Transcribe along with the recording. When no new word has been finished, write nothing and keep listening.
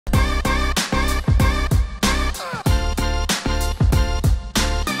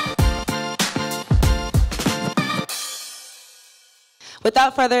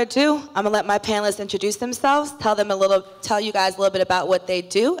Without further ado, I'm gonna let my panelists introduce themselves, tell you guys a little bit about what they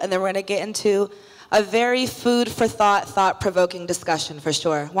do, and then we're gonna get into a very food for thought, thought-provoking discussion for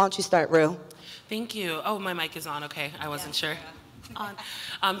sure. Why don't you start, Rue? Thank you. Oh, my mic is on. Okay, I wasn't sure. On.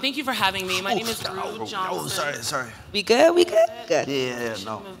 Thank you for having me. My name is Rue Johnson. Oh, sorry. We good? We good? Good. Yeah,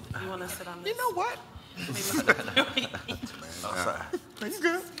 no. You want to sit on this? You know what? Sorry. You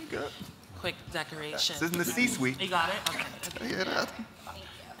good? Quick decoration. This is in the C-suite. You got it? Okay. Yeah, that.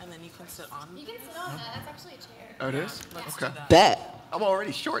 And then you can sit on. You can sit on that. That's actually a chair. Oh, it is? Let's Okay. do that. Bet. I'm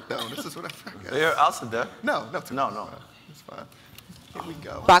already short, though. This is what I forgot. Here, I'll sit there. No. No. It's fine. Here we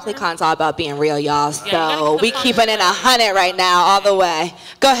go. BroccoliCon's all about being real, y'all. So Yeah, we keeping it 100 right now, all the way.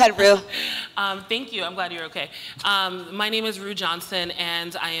 Go ahead, Rue. Thank you. I'm glad you're okay. My name is Rue Johnson,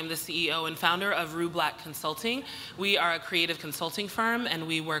 and I am the CEO and founder of Rue Black Consulting. We are a creative consulting firm, and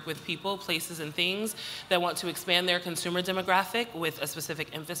we work with people, places, and things that want to expand their consumer demographic with a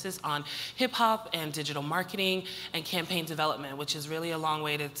specific emphasis on hip-hop and digital marketing and campaign development, which is really a long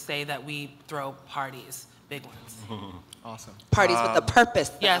way to say that we throw parties, big ones. Awesome. Parties with a purpose.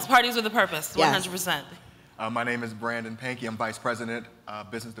 Though. Yes, parties with a purpose, 100%. My name is Brandon Pankey. I'm Vice President of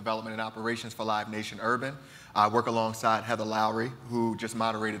Business Development and Operations for Live Nation Urban. I work alongside Heather Lowry, who just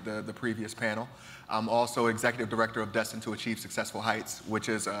moderated the previous panel. I'm also Executive Director of Destined to Achieve Successful Heights, which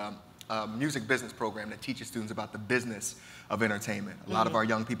is a music business program that teaches students about the business of entertainment. A lot of our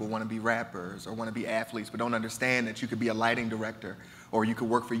young people want to be rappers or want to be athletes, but don't understand that you could be a lighting director or you could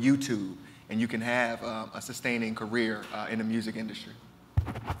work for YouTube and you can have a sustaining career in the music industry.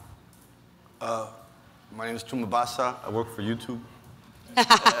 My name is Tumabasa. I work for YouTube.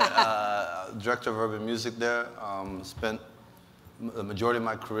 Director of urban music there. Spent the majority of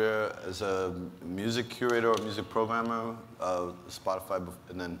my career as a music curator or music programmer, Spotify,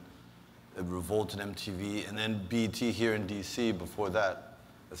 and then Revolt and MTV, and then BET here in DC before that.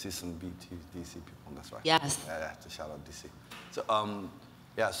 I see some BET DC people, that's right. Yes. Yeah, to shout out DC.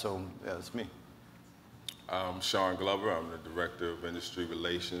 So, that's me. I'm Sean Glover. I'm the Director of Industry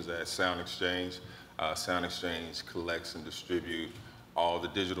Relations at Sound Exchange. Sound Exchange collects and distributes all the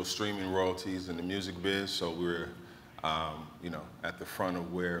digital streaming royalties in the music biz. So we're, at the front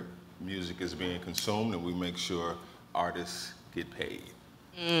of where music is being consumed, and we make sure artists get paid.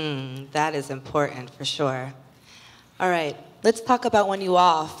 That is important for sure. All right, let's talk about when you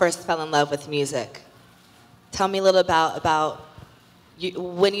all first fell in love with music. Tell me a little about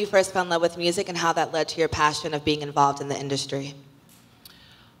when you first fell in love with music and how that led to your passion of being involved in the industry.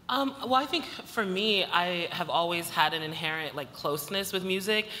 Well, I think for me, I have always had an inherent closeness with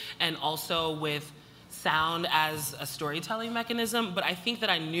music and also with sound as a storytelling mechanism. But I think that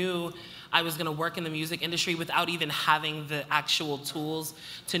I knew I was going to work in the music industry without even having the actual tools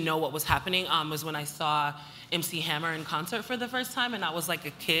to know what was happening. Was when I saw MC Hammer in concert for the first time, and I was like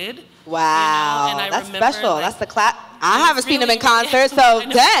a kid. Wow, and I that's remember, special. That's the class. I haven't seen him in concert, so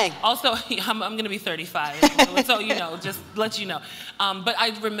dang. Also, I'm going to be 35, so just let you know. But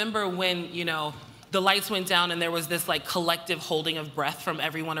I remember when the lights went down and there was this collective holding of breath from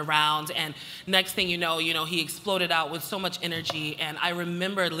everyone around, and next thing you know, he exploded out with so much energy, and I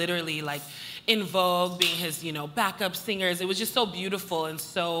remember literally In Vogue being his backup singers. It was just so beautiful and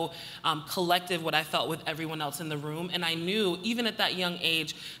so collective what I felt with everyone else in the room, and I knew even at that young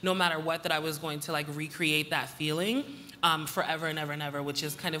age, no matter what, that I was going to recreate that feeling forever and ever and ever, which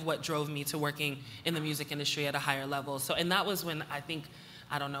is kind of what drove me to working in the music industry at a higher level. So, and that was when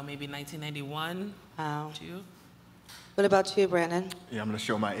I don't know, maybe 1991. Wow. Two. What about you, Brandon? Yeah, I'm going to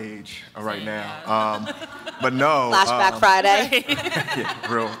show my age right now. But no. Flashback Friday.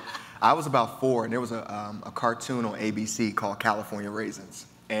 Yeah, real. I was about 4, and there was a cartoon on ABC called California Raisins.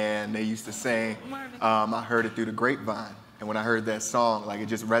 And they used to sing, I heard it through the grapevine. And when I heard that song, it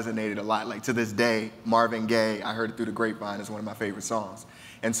just resonated a lot. To this day, Marvin Gaye, I heard it through the grapevine is one of my favorite songs.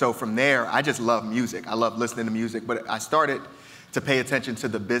 And so from there, I just love music. I love listening to music, but I started to pay attention to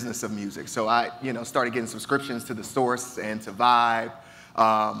the business of music. So I, started getting subscriptions to The Source and to Vibe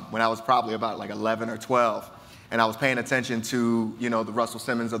when I was probably about 11 or 12. And I was paying attention to, the Russell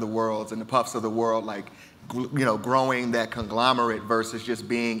Simmons of the world and the Puffs of the world, growing that conglomerate versus just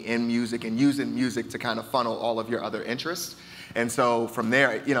being in music and using music to kind of funnel all of your other interests. And so from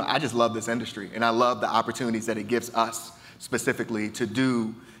there, I just love this industry, and I love the opportunities that it gives us specifically to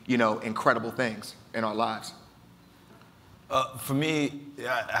do, incredible things in our lives. For me,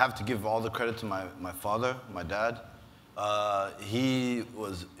 I have to give all the credit to my father, my dad. He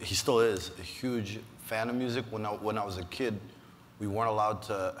still is a huge fan of music. When I was a kid, we weren't allowed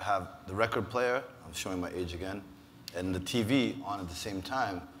to have the record player, I'm showing my age again, and the TV on at the same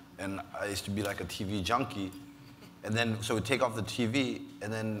time. And I used to be like a TV junkie. And then, so we'd take off the TV,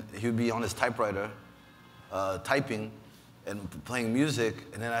 and then he would be on his typewriter, typing and playing music,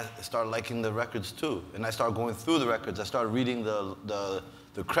 and then I started liking the records too. And I started going through the records. I started reading the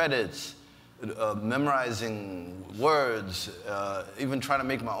credits, memorizing words, even trying to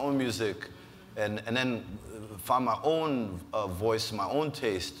make my own music, and then found my own voice, my own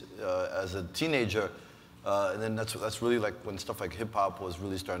taste as a teenager. And then that's really like when stuff like hip hop was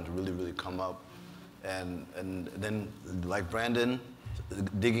really starting to really come up. And then, like Brandon,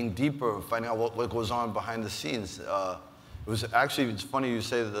 digging deeper, finding out what goes on behind the scenes. It was actually, it's funny you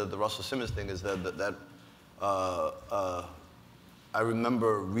say the Russell Simmons thing, is that I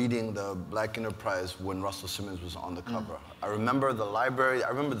remember reading the Black Enterprise when Russell Simmons was on the cover. I remember the library, I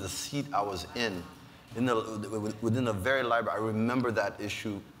remember the seat I was within the very library. I remember that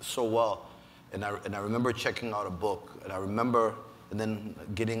issue so well. And I remember checking out a book, and I remember and then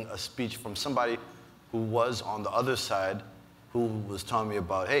getting a speech from somebody who was on the other side, who was telling me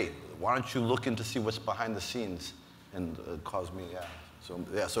about, hey, why don't you look in to see what's behind the scenes? And it caused me, so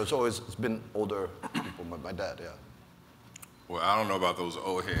it's been older people, my dad, yeah. Well, I don't know about those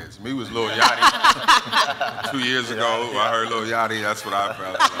old heads. Me was Lil Yachty 2 years ago. I heard Lil Yachty, that's what I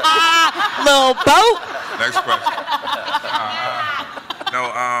felt like. Lil Boat. Next question.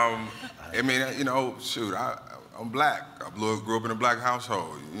 I mean, you know, shoot, I'm black. I grew up in a black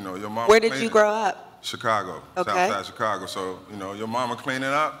household. You know, your mama. Where did you grow up? Chicago, Okay. Southside Chicago. So, you know, your mama cleaning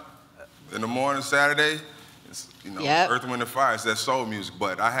up in the morning, Saturday, it's, you know, Earth, Wind, and Fire, it's that soul music.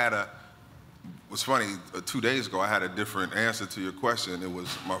 But I had what's funny, 2 days ago, I had a different answer to your question. It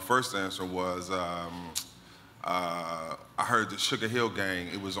was, my first answer was, I heard the Sugar Hill Gang,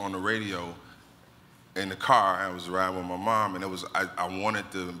 it was on the radio in the car. I was riding with my mom, and it was, I wanted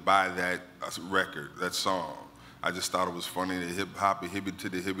to buy that record, that song. I just thought it was funny, the hip-hop, hibbity to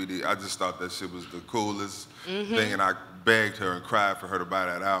the hibbity. I just thought that shit was the coolest thing, and I begged her and cried for her to buy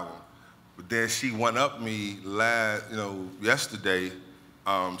that album. But then she one-upped me yesterday.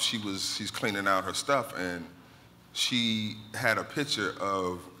 She's cleaning out her stuff, and she had a picture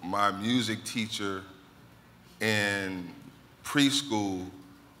of my music teacher in preschool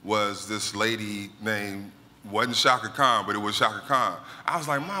was this lady named, wasn't Shaka Khan, but it was Shaka Khan. I was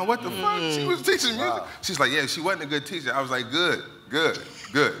like, Mom, what the fuck? She was teaching music. Wow. She's like, yeah, she wasn't a good teacher. I was like, good.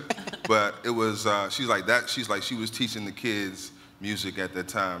 But it was, she's like, she was teaching the kids music at that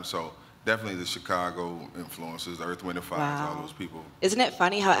time. So definitely the Chicago influences, Earth, Wind, and Fire, all those people. Isn't it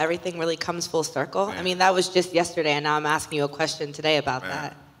funny how everything really comes full circle? Man. I mean, that was just yesterday, and now I'm asking you a question today about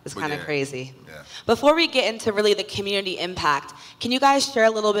that. It's kind of crazy. Yeah. Before we get into really the community impact, can you guys share a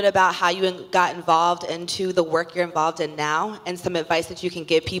little bit about how you got involved into the work you're involved in now, and some advice that you can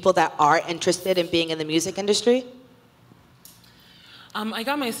give people that are interested in being in the music industry? I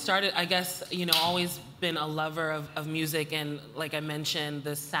got my start, I guess, you know, always been a lover of music and, like I mentioned,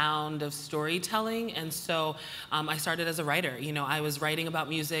 the sound of storytelling. And so I started as a writer. You know, I was writing about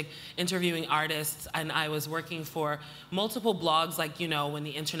music, interviewing artists, and I was working for multiple blogs, like, you know, when the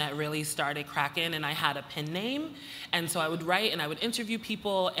internet really started cracking, and I had a pen name. And so I would write and I would interview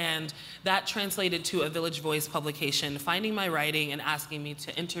people, and that translated to a Village Voice publication, finding my writing and asking me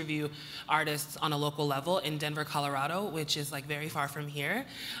to interview artists on a local level in Denver, Colorado, which is like very far from here.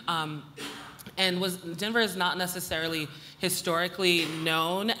 And Denver is not necessarily historically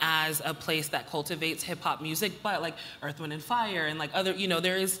known as a place that cultivates hip hop music, but like Earth, Wind, and Fire and like other, you know,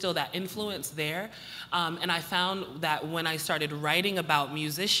 there is still that influence there. And I found that when I started writing about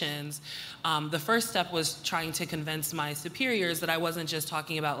musicians, the first step was trying to convince my superiors that I wasn't just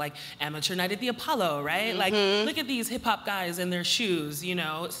talking about like Amateur Night at the Apollo, right? Like, look at these hip hop guys in their shoes, you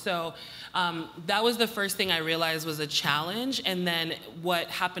know? So that was the first thing I realized was a challenge. And then what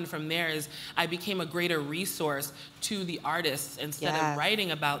happened from there is I became a greater resource to the artists instead of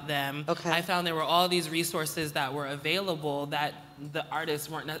writing about them. Okay. I found there were all these resources that were available that the artists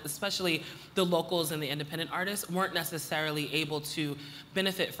weren't, especially the locals and the independent artists, weren't necessarily able to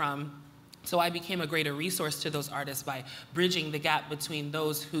benefit from. So I became a greater resource to those artists by bridging the gap between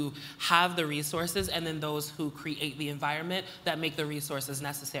those who have the resources and then those who create the environment that make the resources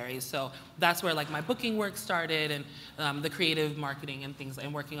necessary. So that's where like my booking work started, and the creative marketing and things,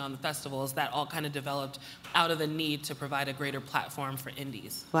 and working on the festivals, that all kind of developed out of the need to provide a greater platform for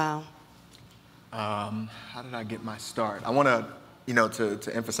indies. Wow. How did I get my start? I want to, you know,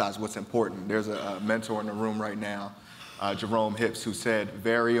 to emphasize what's important. There's a mentor in the room right now, Jerome Hips, who said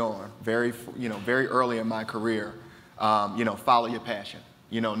very early in my career, you know, follow your passion.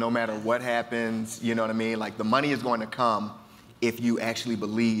 You know, no matter what happens, you know what I mean? Like, the money is going to come if you actually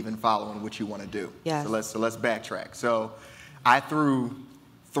believe in following what you want to do. Yes. So let's backtrack. So I threw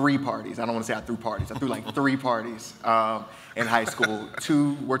 3 parties. I don't want to say I threw parties. I threw like 3 parties in high school.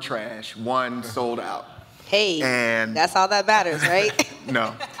 2 were trash. 1 sold out. Hey, and that's all that matters, right?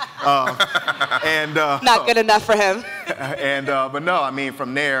 No. Not good enough for him. But no, I mean,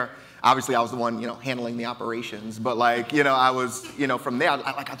 from there, obviously I was the one, handling the operations. But like, I was, from there,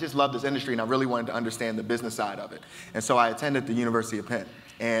 I just loved this industry and I really wanted to understand the business side of it. And so I attended the University of Penn.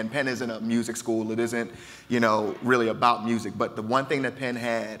 And Penn isn't a music school. It isn't, really about music. But the one thing that Penn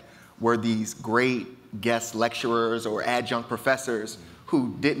had were these great guest lecturers or adjunct professors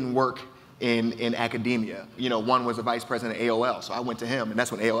who didn't work in academia. One was a vice president at AOL, so I went to him, and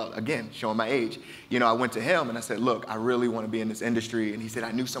that's when AOL, again, showing my age, I went to him and I said, look, I really want to be in this industry. And he said,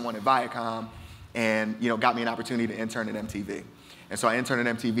 I knew someone at Viacom and, got me an opportunity to intern at MTV. And so I interned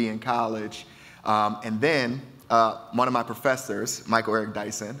at MTV in college. And then one of my professors, Michael Eric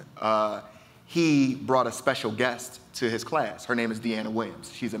Dyson, he brought a special guest to his class. Her name is Deanna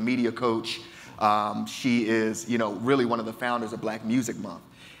Williams. She's a media coach. She is, really one of the founders of Black Music Month.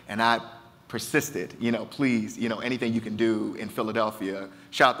 And I persisted, please, anything you can do in Philadelphia.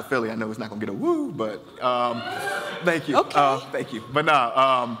 Shout out to Philly. I know it's not gonna get a woo, but thank you. Okay. Thank you. But no,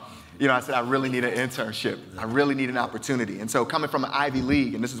 I said I really need an internship. I really need an opportunity. And so coming from an Ivy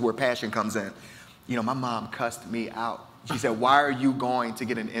League, and this is where passion comes in, my mom cussed me out. She said, why are you going to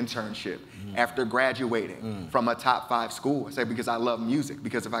get an internship after graduating from a top 5 school? I said, because I love music.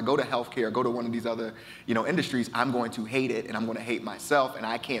 Because if I go to healthcare, go to one of these other, industries, I'm going to hate it and I'm going to hate myself and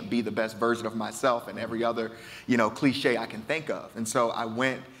I can't be the best version of myself and every other, cliche I can think of. And so I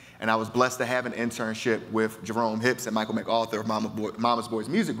went and I was blessed to have an internship with Jerome Hips and Michael McArthur of Mama's Boys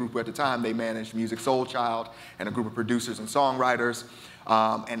Music Group, who at the time they managed Music Soul Child and a group of producers and songwriters.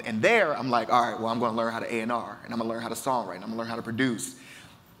 And there, I'm like, all right, well, I'm going to learn how to A&R, and I'm going to learn how to songwrite, and I'm going to learn how to produce.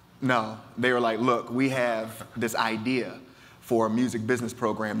 No, they were like, look, we have this idea for a music business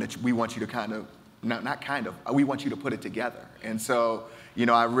program that we want you to we want you to put it together. And so,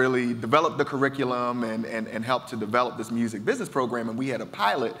 I really developed the curriculum and helped to develop this music business program, and we had a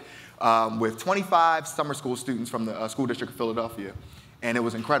pilot with 25 summer school students from the School District of Philadelphia. And it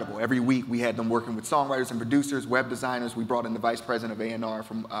was incredible. Every week we had them working with songwriters and producers, web designers. We brought in the vice president of A&R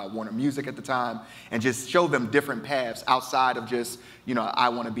from Warner Music at the time and just showed them different paths outside of just, I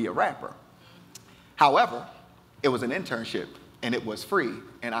want to be a rapper. However, it was an internship and it was free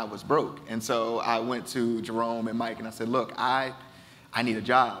and I was broke. And so I went to Jerome and Mike and I said, look, I need a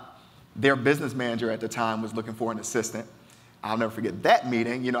job. Their business manager at the time was looking for an assistant. I'll never forget that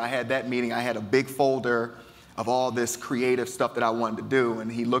meeting. I had that meeting. I had a big folder of all this creative stuff that I wanted to do.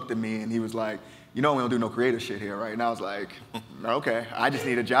 And he looked at me and he was like, we don't do no creative shit here, right? And I was like, okay, I just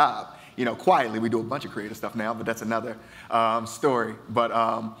need a job. Quietly, we do a bunch of creative stuff now, but that's another story. But,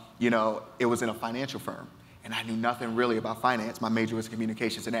 it was in a financial firm. And I knew nothing really about finance. My major was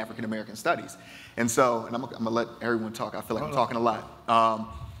communications and African American studies. And so, and I'm gonna let everyone talk. I feel like I'm talking a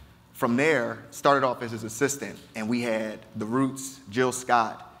lot. From there, started off as his assistant, and we had The Roots, Jill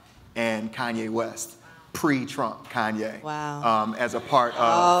Scott, and Kanye West. Pre-Trump Kanye, wow. As a part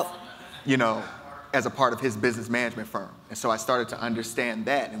of, as a part of his business management firm. And so I started to understand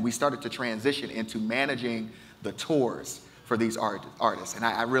that, and we started to transition into managing the tours for these artists. And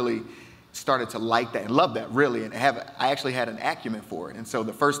I really started to like that and love that, really, and I actually had an acumen for it. And so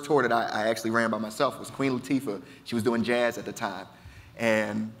the first tour that I actually ran by myself was Queen Latifah. She was doing jazz at the time.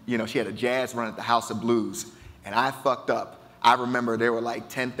 And, she had a jazz run at the House of Blues, and I fucked up. I remember there were like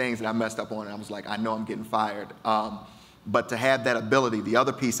 10 things that I messed up on, and I was like, I know I'm getting fired. But to have that ability, the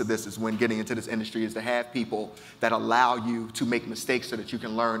other piece of this is when getting into this industry is to have people that allow you to make mistakes so that you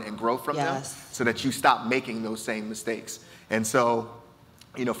can learn and grow from them, so that you stop making those same mistakes. And so,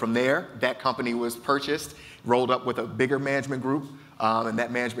 from there, that company was purchased, rolled up with a bigger management group, and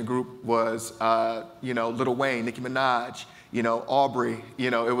that management group was, Lil Wayne, Nicki Minaj, Aubrey,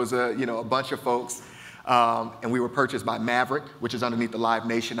 it was a bunch of folks. And we were purchased by Maverick, which is underneath the Live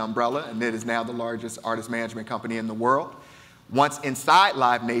Nation umbrella, and it is now the largest artist management company in the world. Once inside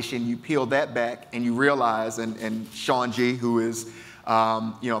Live Nation, you peel that back and you realize, and Sean G, who is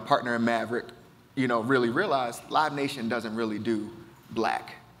a partner in Maverick, really realized Live Nation doesn't really do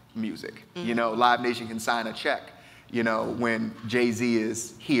Black music. Live Nation can sign a check, when Jay-Z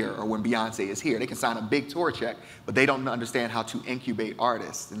is here or when Beyonce is here. They can sign a big tour check, but they don't understand how to incubate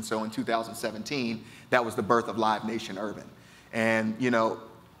artists. And so in 2017, that was the birth of Live Nation Urban. And,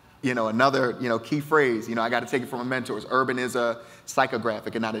 another, key phrase, I got to take it from my mentors. Urban is a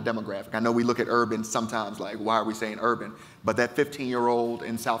psychographic and not a demographic. I know we look at urban sometimes like, why are we saying urban? But that 15-year-old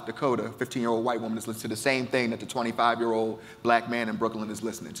in South Dakota, 15-year-old white woman is listening to the same thing that the 25-year-old Black man in Brooklyn is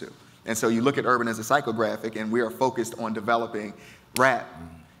listening to. And so you look at urban as a psychographic, and we are focused on developing rap,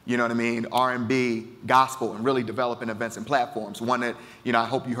 you know what I mean, R&B, gospel, and really developing events and platforms. One that, you know, I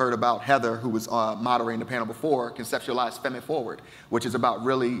hope you heard about Heather, who was moderating the panel before, conceptualized Femme Forward, which is about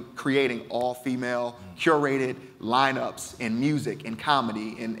really creating all-female, curated lineups in music, in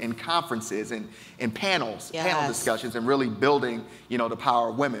comedy, in conferences, in panels, panel discussions, and really building, you know, the power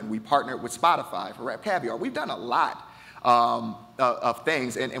of women. We partnered with Spotify for Rap Caviar. We've done a lot of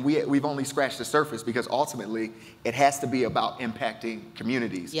things, and we've only scratched the surface, because ultimately it has to be about impacting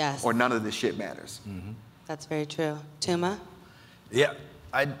communities, or none of this shit matters. That's very true. Tuma? Yeah,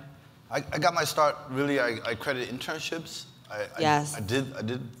 I got my start, really, I credit internships. I did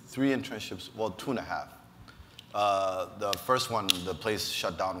 3 internships, well, 2.5. The first one, the place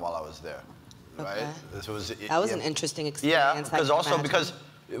shut down while I was there, right? So that was an interesting experience. Yeah, because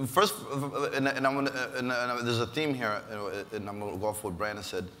first, and there's a theme here, and I'm going to go off what Brandon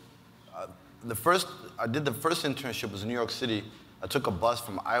said. I did the first internship was in New York City. I took a bus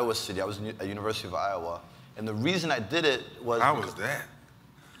from Iowa City. I was at University of Iowa. And the reason I did it was... How was that?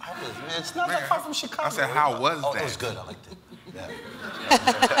 Man, it's not that far from Chicago. I said, how was that? It was good. I liked it. Yeah.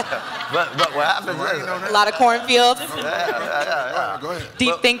 but what happens is... A lot of cornfields. Yeah. Go ahead.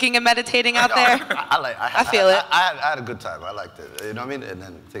 Deep thinking and meditating out there. I feel it. I had a good time. I liked it. You know what I mean? And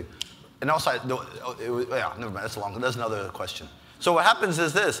then also, never mind. That's another question. So what happens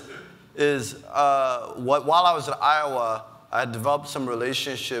is this, while I was at Iowa, I had developed some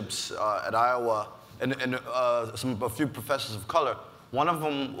relationships at Iowa and a few professors of color. One of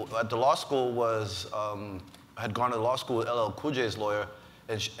them at the law school had gone to law school with LL Cool J's lawyer,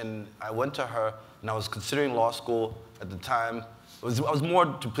 and I went to her, and I was considering law school at the time. I was more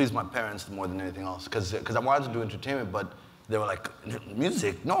to please my parents more than anything else, because I wanted to do entertainment, but they were like,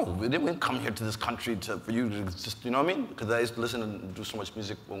 music? No, we didn't come here to this country for you to just, you know what I mean? Because I used to listen and do so much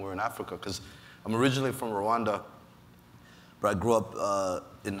music when we were in Africa, because I'm originally from Rwanda, but I grew up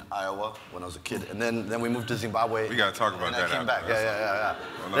in Iowa when I was a kid, and then we moved to Zimbabwe. We gotta talk about that. I came back.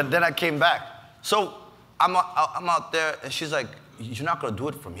 Yeah. Then I came back. So I'm out there, and she's like, "You're not gonna do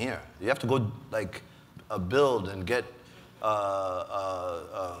it from here. You have to go build and get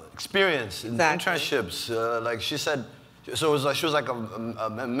experience in internships." Like she said, so it was like she was like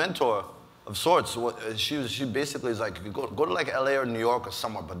a mentor of sorts. She basically is like, go to like LA or New York or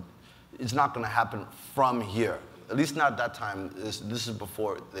somewhere, but it's not gonna happen from here. At least not at that time. This is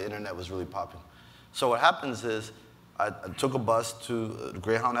before the internet was really popping. So what happens is, I took a bus to,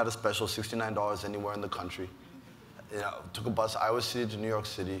 Greyhound had a special, $69 anywhere in the country. Took a bus, Iowa City to New York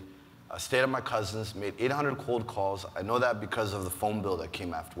City, stayed at my cousin's, made 800 cold calls. I know that because of the phone bill that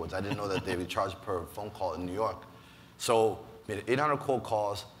came afterwards. I didn't know that they would charge per phone call in New York. So made 800 cold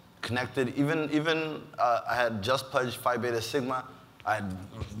calls, connected, even I had just pledged Phi Beta Sigma. I had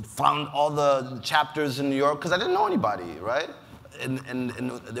found all the chapters in New York because I didn't know anybody, right? And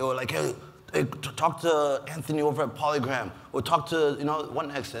they were like, hey, talk to Anthony over at Polygram, or talk to, One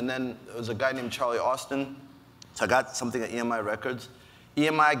Next. And then there was a guy named Charlie Austin. So I got something at EMI Records.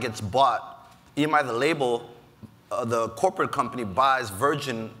 EMI gets bought. EMI, the label, the corporate company buys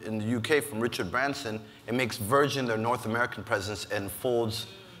Virgin in the UK from Richard Branson and makes Virgin their North American presence and folds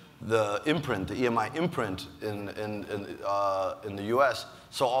the imprint, the EMI imprint in the US.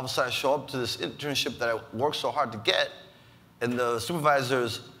 So all of a sudden I show up to this internship that I worked so hard to get, and the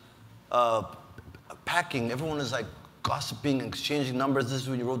supervisor's packing, everyone is like gossiping and exchanging numbers. This is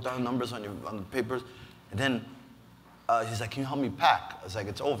when you wrote down numbers on the papers. And then he's like, can you help me pack? I was like,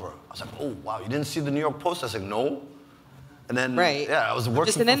 it's over. I was like, oh, wow, you didn't see the New York Post? I was like, no. And then, I was working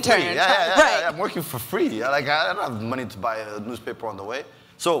just an for intern. free. Yeah, I'm working for free. I don't have money to buy a newspaper on the way.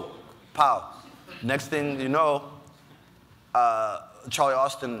 So, next thing you know, Charlie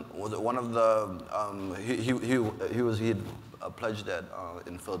Austin was one of the, he had pledged that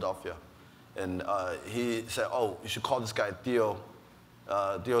in Philadelphia. And he said, oh, you should call this guy Theo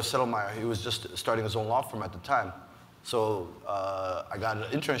Settlemeyer. He was just starting his own law firm at the time. So I got an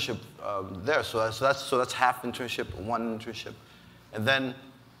internship there. So that's half internship, one internship. And then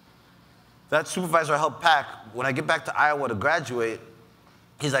that supervisor I helped pack, when I get back to Iowa to graduate,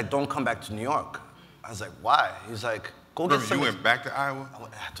 he's like, don't come back to New York. I was like, why? He's like, go get some. You went back to Iowa?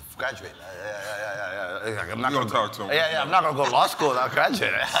 I had to graduate. Yeah. I'm not going to talk to him. Yeah, I'm not going to go to law school. I'll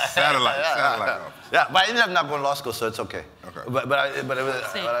graduate. Satellite office. Yeah, but I ended up not going to law school, so it's okay.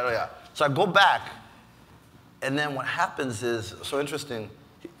 So I go back, and then what happens is so interesting.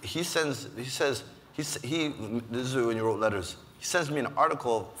 This is when you wrote letters. He sends me an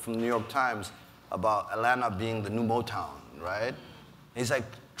article from the New York Times about Atlanta being the new Motown, right? And he's like,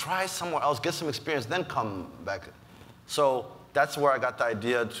 try somewhere else, get some experience, then come back. So that's where I got the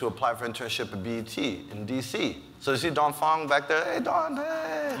idea to apply for internship at BET in DC. So you see Don Fong back there? Hey, Don,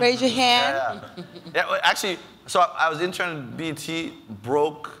 hey. Raise your hand. Yeah, well, actually, so I was interning at BT,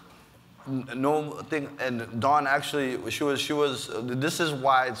 broke, no thing, and Dawn actually, she was. This is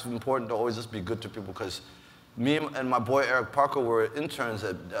why it's important to always just be good to people, because me and my boy Eric Parker were interns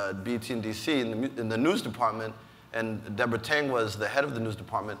at BT in DC in the news department, and Deborah Tang was the head of the news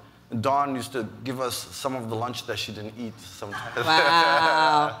department. And Dawn used to give us some of the lunch that she didn't eat sometimes.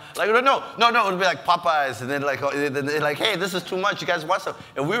 Wow. Like, no, it would be like Popeyes, and then like, hey, this is too much, you guys want some?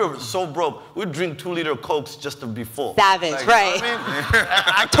 And we were so broke, we'd drink 2-liter Cokes just to be full. Savage, like, right. You know what I mean?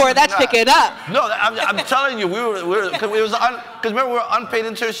 I tore that chicken up. No, I'm telling you, because remember we were unpaid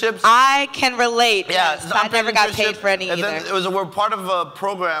internships? I can relate. Yeah, Yes, I never got paid for any and either. Then we're part of a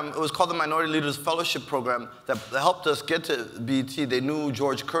program, it was called the Minority Leaders Fellowship Program, that helped us get to BET. They knew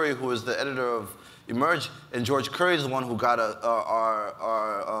George Curry, who was the editor of Emerge, and George Curry is the one who got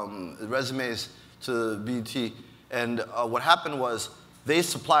our resumes to BET. And what happened was they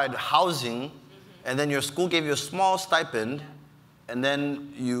supplied housing, and then your school gave you a small stipend, and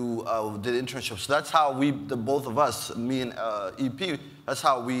then you did internships. So that's how both of us, me and EP, that's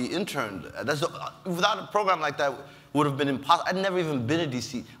how we interned. Without a program like that, would have been impossible. I'd never even been to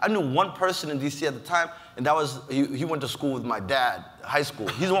DC. I knew one person in DC at the time, and that was, he went to school with my dad, high school.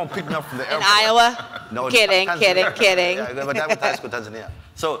 He's the one who picked me up from the airport. In Iowa? No, kidding. Yeah, my dad went to high school in Tanzania.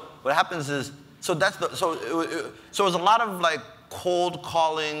 So what happens is, so it was a lot of like cold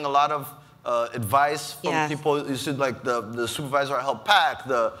calling, a lot of advice from people. You see, like the supervisor I helped pack,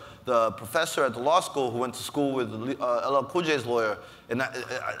 the professor at the law school who went to school with LL Cool J's lawyer, and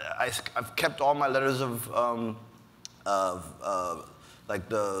I've kept all my letters of like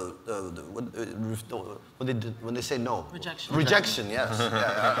when they say no. Rejection, yes.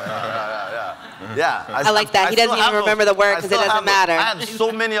 Yeah. I like that. He doesn't even remember the word because it doesn't matter. I have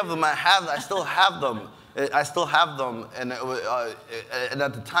so many of them. I still have them. And and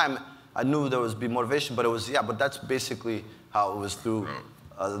at the time, I knew there was be motivation, but it was but that's basically how it was through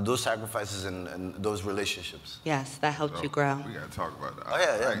those sacrifices and those relationships. Yes, that helped you grow. We gotta talk about that. Oh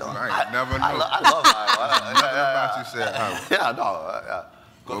yeah. I never knew. I love Iowa. Nothing about you said Iowa. Yeah, no.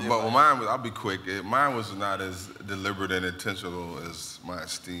 But mine was, I'll be quick, mine was not as deliberate and intentional as my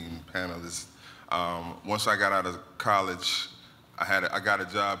esteemed panelists. Once I got out of college, I got a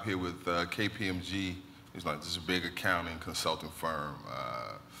job here with KPMG. It's like this big accounting consulting firm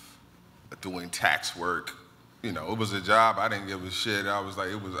doing tax work. You know, it was a job, I didn't give a shit. I was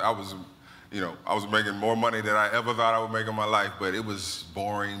making more money than I ever thought I would make in my life, but it was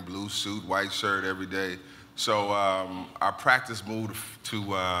boring, blue suit, white shirt every day. So our practice moved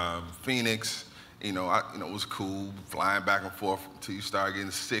to Phoenix. It was cool, flying back and forth until you start getting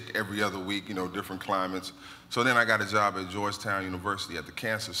sick every other week, different climates. So then I got a job at Georgetown University at the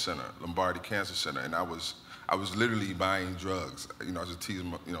Cancer Center, Lombardi Cancer Center, and I was literally buying drugs. I just tease,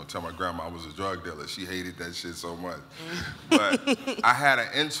 tell my grandma I was a drug dealer. She hated that shit so much. But I had an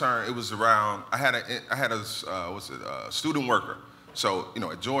intern. It was around. I had a student worker. So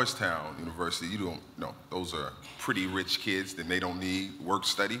at Georgetown University, those are pretty rich kids, then they don't need work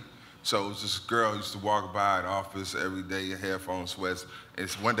study. So it was this girl used to walk by the office every day, headphones, sweats. And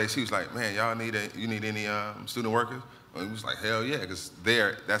one day she was like, "Man, you need any student workers?" And he was like, "Hell yeah," because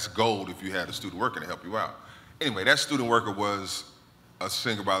that's gold if you had a student worker to help you out. Anyway, that student worker was a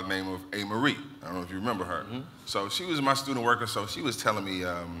singer by the name of A. Marie. I don't know if you remember her. Mm-hmm. So she was my student worker. So she was telling me,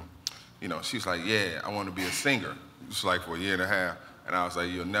 she was like, "Yeah, I want to be a singer." Just like for a year and a half. And I was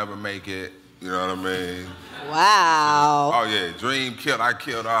like, "You'll never make it." You know what I mean? Wow. Oh yeah, dream killed. I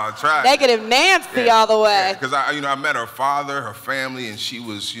killed all. I tried. Negative Nancy all the way. Because I met her father, her family, and she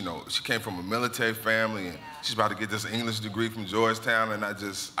was, she came from a military family, and she's about to get this English degree from Georgetown, and I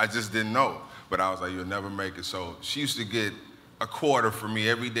just didn't know. But I was like, "You'll never make it." So she used to get a quarter for me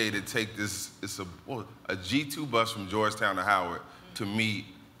every day to take this. It's a G2 bus from Georgetown to Howard to meet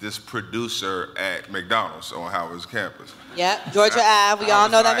this producer at McDonald's on Howard's campus. Yep, Georgia Ave. We all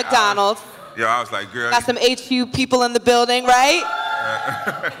know that McDonald's. I was like, "Girl." Got some HU people in the building, right?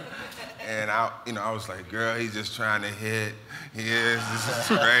 And I was like, "Girl, he's just trying to hit. He is. This is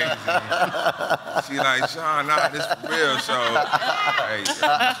crazy." She like, "Sean, nah, this for real." So, hey,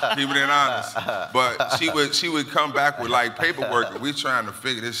 keep it in honest. But she would come back with like paperwork, and we trying to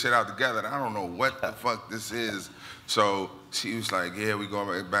figure this shit out together. And I don't know what the fuck this is. So she was like, "Yeah, we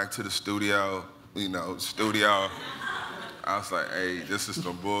going back to the studio. Studio." I was like, "Hey, this is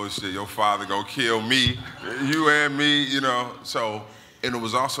some bullshit. Your father gonna kill me, you and me, So, and it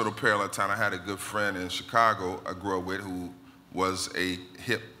was also the parallel time. I had a good friend in Chicago I grew up with who is a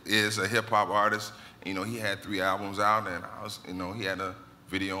hip hop artist. He had 3 albums out, and I was, he had a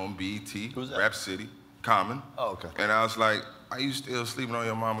video on BET, Rap City. Common. Oh, okay. And I was like, "Are you still sleeping on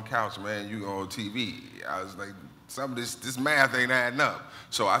your mama's couch, man? You on TV?" I was like, "Some of this math ain't adding up."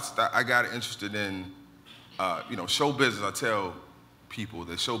 So I got interested in, show business. I tell people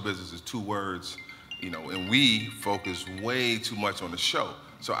that show business is 2 words, and we focus way too much on the show.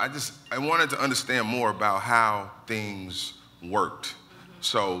 So I wanted to understand more about how things worked.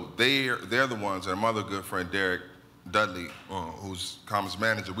 So they're the ones, and my other good friend Derek Dudley, who's Common's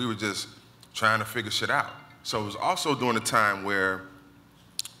manager, we were just trying to figure shit out. So it was also during a time where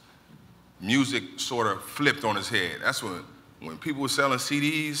music sort of flipped on its head. That's when people were selling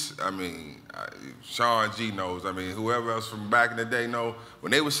CDs, Sean G knows, whoever else from back in the day know,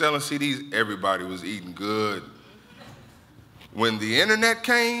 when they were selling CDs, everybody was eating good. When the internet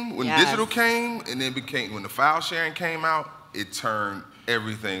came, when digital came, and then when the file sharing came out, it turned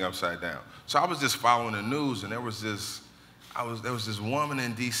everything upside down. So I was just following the news, and there was this woman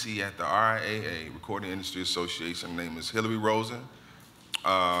in DC at the RIAA, Recording Industry Association. Her name is Hillary Rosen.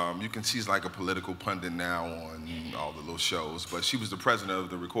 You can see she's like a political pundit now on all the little shows, but she was the president of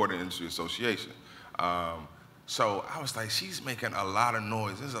the Recording Industry Association. So I was like, she's making a lot of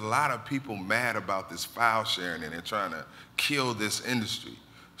noise. There's a lot of people mad about this file sharing, and they're trying to kill this industry.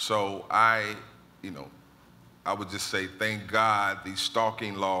 So I would just say, thank God these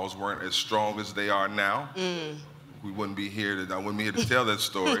stalking laws weren't as strong as they are now. We wouldn't be here to tell that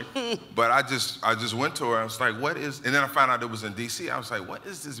story. But I just went to her. I was like, what is? And then I found out it was in D.C. I was like, what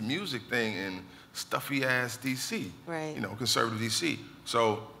is this music thing in stuffy ass D.C. Right. Conservative D.C.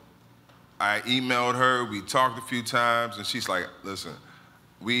 So I emailed her. We talked a few times, and she's like, listen,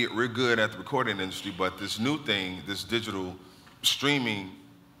 we're good at the recording industry, but this new thing, this digital streaming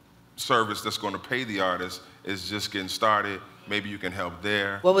service that's going to pay the artists is just getting started. Maybe you can help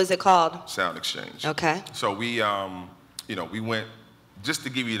there. What was it called? Sound Exchange. Okay. So we went, just to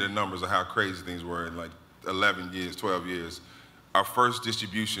give you the numbers of how crazy things were in like 11 years, 12 years, our first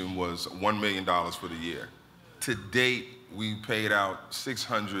distribution was $1 million for the year. To date, we paid out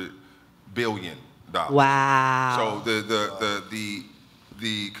 $600 billion. Wow. So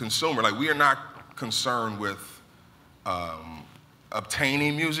the consumer, like, we are not concerned with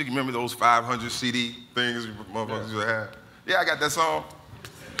obtaining music. You remember those 500 CD things motherfuckers used to have? Yeah, I got that song.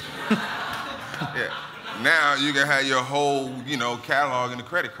 Yeah. Now you can have your whole, catalog in the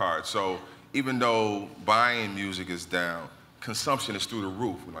credit card. So even though buying music is down, consumption is through the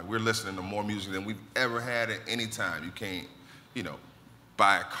roof. Like, we're listening to more music than we've ever had at any time. You can't,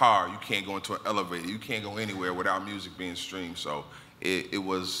 buy a car. You can't go into an elevator. You can't go anywhere without music being streamed. So it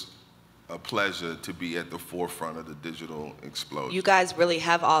was a pleasure to be at the forefront of the digital explosion. You guys really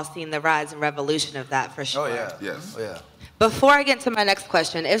have all seen the rise and revolution of that, for sure. Oh, yeah. Yes. Oh, yeah. Before I get to my next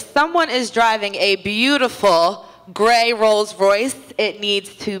question, if someone is driving a beautiful gray Rolls Royce, it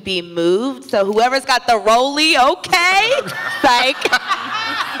needs to be moved. So whoever's got the Rolly, okay? Psych.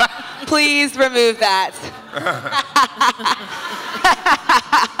 Please remove that.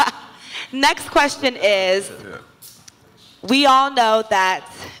 Next question is, we all know that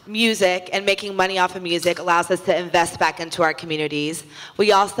music and making money off of music allows us to invest back into our communities.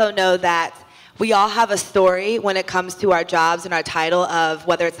 We also know that we all have a story when it comes to our jobs and our title, of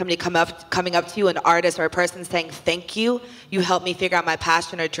whether it's somebody coming up to you, an artist or a person, saying, thank you helped me figure out my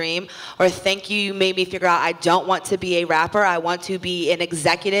passion or dream, or thank you made me figure out I don't want to be a rapper, I want to be an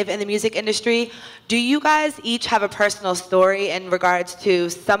executive in the music industry. Do you guys each have a personal story in regards to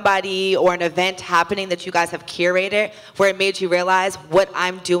somebody or an event happening that you guys have curated where it made you realize what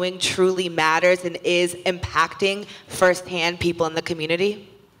I'm doing truly matters and is impacting firsthand people in the community?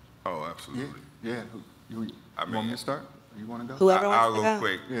 Oh, absolutely. Yeah. You want me to start? You want to go? Whoever I'll wants to go go.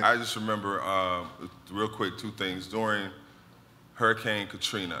 quick. Yeah. I just remember, real quick, 2 things. During Hurricane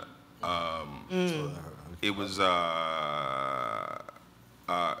Katrina, it was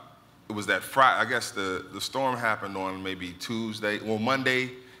that Friday. I guess the storm happened on maybe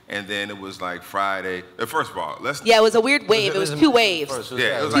Monday, and then it was like Friday. First of all, Yeah, it was a weird wave. It was 2 waves.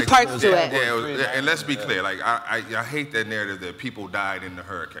 Yeah, it was Two like parts to it. Yeah, and let's be clear. Like, I hate that narrative that people died in the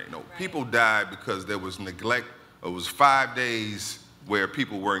hurricane. No, people died because there was neglect. It was 5 days where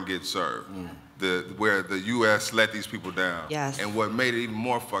people weren't getting served. Where the U.S. let these people down. Yes. And what made it even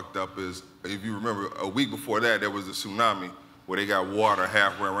more fucked up is, if you remember, a week before that, there was a tsunami where they got water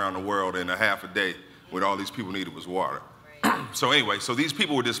halfway around the world in a half a day, when all these people needed was water. So anyway, so these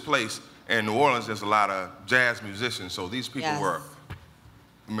people were displaced. And New Orleans, there's a lot of jazz musicians, so these people were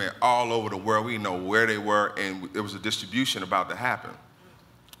all over the world. We know where they were, and there was a distribution about to happen.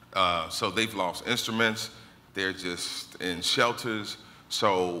 So they've lost instruments. They're just in shelters.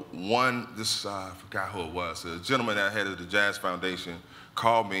 So I forgot who it was, a gentleman that headed the Jazz Foundation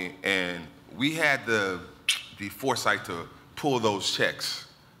called me, and we had the foresight to pull those checks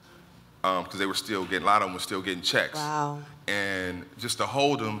because they were still getting, a lot of them were still getting checks. Wow. And just to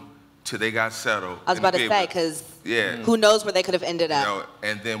hold them till they got settled. I was about to say, because who knows where they could have ended up. You know,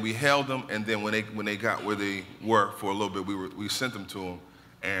 and then we held them, and then when they got where they were for a little bit, we sent them to them.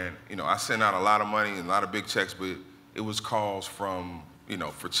 And, you know, I sent out a lot of money and a lot of big checks, but it was calls from, you know,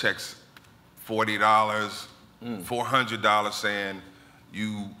 for checks, $40, $400 saying,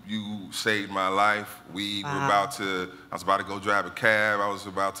 you saved my life. We were I was about to go drive a cab.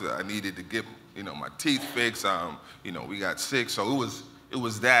 I needed to get, you know, my teeth fixed. You know, we got sick. So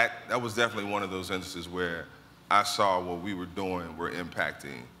that was definitely one of those instances where I saw what we were doing, we're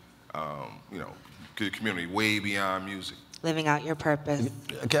impacting, you know, the community way beyond music. Living out your purpose.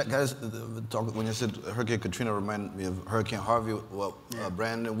 Guys, when you said Hurricane Katrina reminded me of Hurricane Harvey. Well,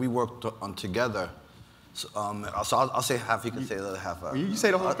 Brandon, we worked on together. So, I'll say half, you can say the other half. You say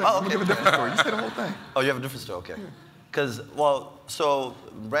the whole thing. I'm gonna give a different story. You say the whole thing. Oh, you have a different story, okay. Because, so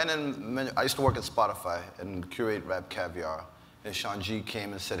Brandon, I used to work at Spotify and curate Rap Caviar. And Sean G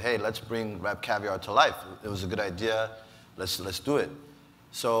came and said, hey, let's bring Rap Caviar to life. It was a good idea. Let's do it.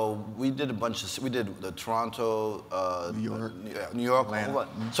 So we did we did the Toronto, New York, Atlanta.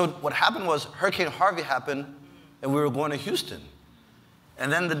 So what happened was Hurricane Harvey happened and we were going to Houston.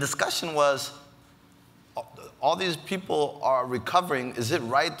 And then the discussion was, all these people are recovering. Is it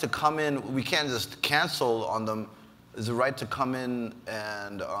right to come in? We can't just cancel on them. Is it right to come in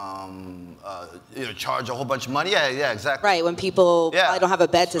and you know, charge a whole bunch of money? Yeah, exactly. Right, when people probably don't have a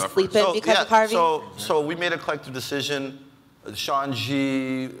bed to sleep in because of Harvey? So we made a collective decision. Sean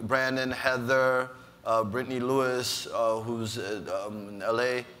G, Brandon, Heather, Brittany Lewis, who's in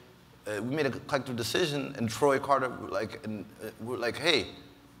LA. We made a collective decision, and Troy Carter, we're like, hey,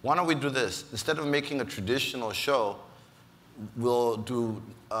 why don't we do this? Instead of making a traditional show, we'll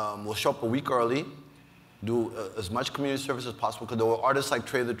show up a week early, do as much community service as possible, because there were artists like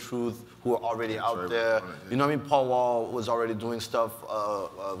Trey the Truth who were already out there. You know what I mean? Paul Wall was already doing stuff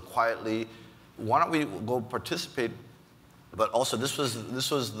quietly. Why don't we go participate? But also, this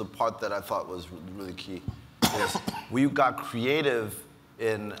was the part that I thought was really key. Is we got creative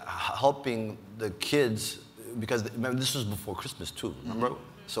in helping the kids, because remember, this was before Christmas too, remember?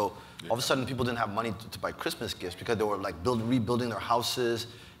 So all of a sudden people didn't have money to buy Christmas gifts because they were like rebuilding their houses,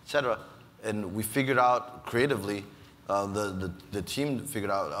 etc. And we figured out creatively, the team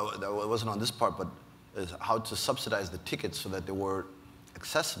figured out, that it wasn't on this part, but is how to subsidize the tickets so that they were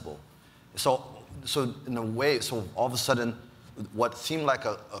accessible. So in a way, so all of a sudden, what seemed like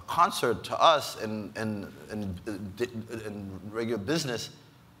a concert to us in regular business,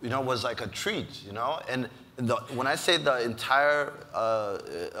 you know, was like a treat, you know? And when I say the entire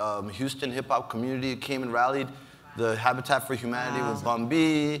Houston hip hop community came and rallied, the Habitat for Humanity with Bun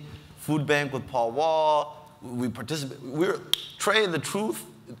B, Food Bank with Paul Wall, we participated. We were Trey the Truth.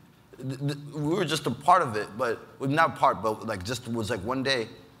 We were just a part of it, but not part, but like just was like one day.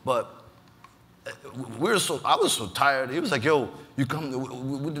 But I was so tired. He was like, "Yo, you come."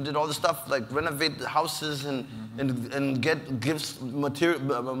 We did all this stuff, like renovate the houses and get gifts,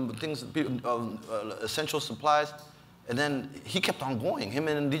 material, things, essential supplies. And then he kept on going. Him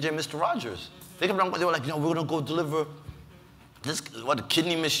and DJ Mr. Rogers. They kept on. They were like, "You know, we're gonna go deliver a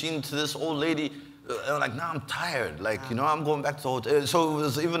kidney machine to this old lady." And I'm like, "Nah, I'm tired. Like, you know, I'm going back to the hotel." So it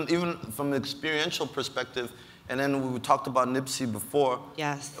was even from an experiential perspective. And then we talked about Nipsey before.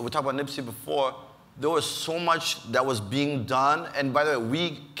 Yes. We talked about Nipsey before. There was so much that was being done. And by the way,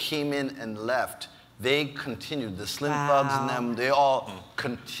 we came in and left. They continued. The Slim Thugs and them, they all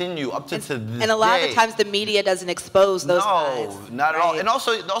continue up to this day. And a lot of the times the media doesn't expose those guys. No, not at all. And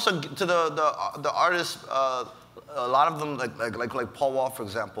also to the artists, a lot of them, like Paul Wall, for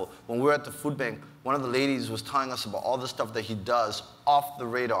example, when we were at the food bank, one of the ladies was telling us about all the stuff that he does off the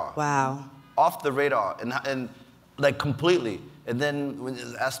radar. Wow. Off the radar, and like completely. And then when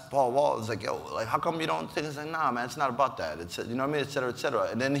you asked Paul Wall, it's like, yo, like, how come you don't think? It's like, nah, man, it's not about that. It's, you know what I mean, et cetera, et cetera.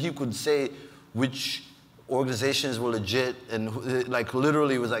 And then he could say which organizations were legit, and like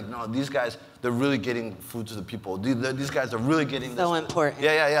literally was like, no, these guys, they're really getting food to the people. These guys are really getting so important.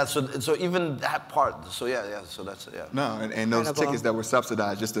 Yeah. So even that part. So So that's No, and those tickets that were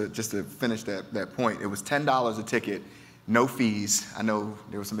subsidized. Just to finish that point, it was $10 a ticket, no fees. I know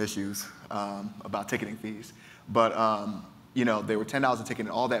there were some issues about ticketing fees, but you know, they were $10 a ticket, and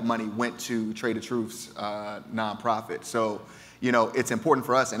all that money went to Trey the Truth's nonprofit. So, you know, it's important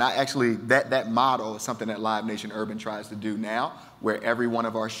for us, and I actually, that model is something that Live Nation Urban tries to do now, where every one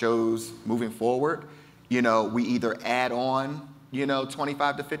of our shows moving forward, you know, we either add on, you know,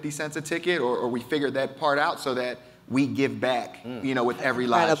 25 to 50 cents a ticket, or we figure that part out so that we give back, you know, with every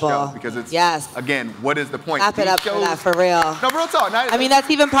live Incredible. show. Because it's, Yes. again, what is the point? Clap it These up for that, for real. No, real talk. I mean, that's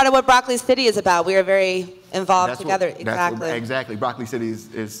even part of what Broccoli City is about. We are very involved together. Exactly. Broccoli City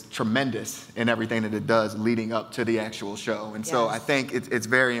is tremendous in everything that it does leading up to the actual show. And so I think it's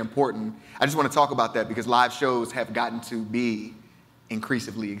very important. I just want to talk about that because live shows have gotten to be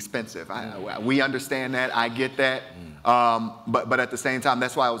increasingly expensive. We understand that. I get that. But at the same time,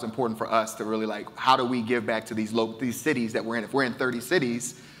 that's why it was important for us to really like, how do we give back to these cities that we're in? If we're in 30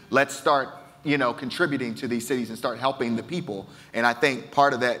 cities, let's start, you know, contributing to these cities and start helping the people. And I think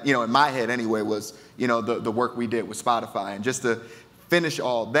part of that, you know, in my head anyway, was, you know, the work we did with Spotify. And just to finish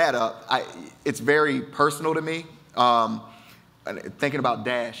all that up, it's very personal to me. Thinking about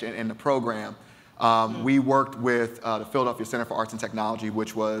Dash and the program, we worked with the Philadelphia Center for Arts and Technology,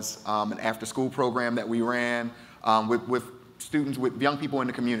 which was an after-school program that we ran with students, with young people in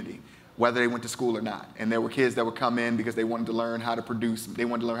the community, whether they went to school or not. And there were kids that would come in because they wanted to learn how to produce, they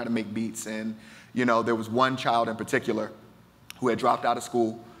wanted to learn how to make beats. And, you know, there was one child in particular who had dropped out of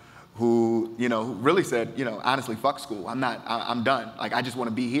school, who, you know, who really said, you know, honestly, fuck school. I'm done. Like, I just want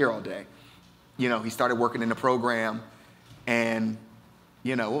to be here all day. You know, he started working in the program, and,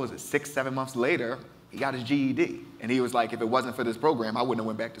 you know, what was it, 6, 7 months later, he got his GED. And he was like, if it wasn't for this program, I wouldn't have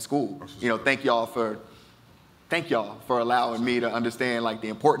went back to school. You know, thank y'all for allowing me to understand like the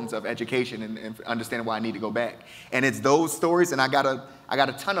importance of education and understanding why I need to go back. And it's those stories, and I got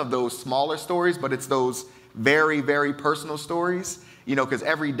a ton of those smaller stories, but it's those very, very personal stories, you know, because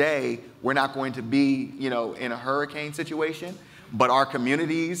every day we're not going to be, you know, in a hurricane situation, but our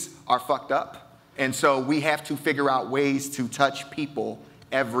communities are fucked up. And so we have to figure out ways to touch people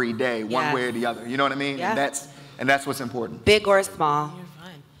every day, one way or the other. You know what I mean? Yeah. And that's what's important. Big or small.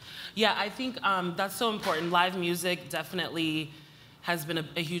 Yeah, I think that's so important. Live music definitely has been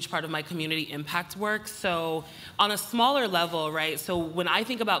a huge part of my community impact work. So on a smaller level, right, so when I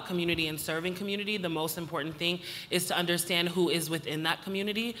think about community and serving community, the most important thing is to understand who is within that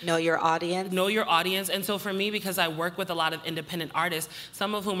community. Know your audience. Know your audience. And so for me, because I work with a lot of independent artists,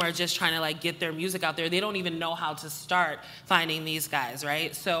 some of whom are just trying to like get their music out there, they don't even know how to start finding these guys,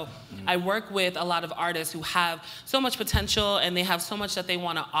 right? So I work with a lot of artists who have so much potential and they have so much that they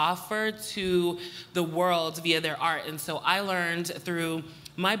want to offer to the world via their art. And so I learned through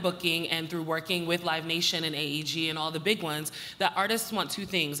my booking and through working with Live Nation and AEG and all the big ones, that artists want two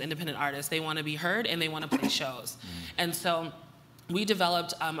things, independent artists. They want to be heard and they want to play shows. And so we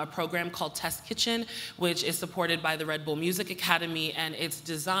developed a program called Test Kitchen, which is supported by the Red Bull Music Academy, and it's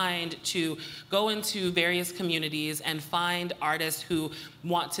designed to go into various communities and find artists who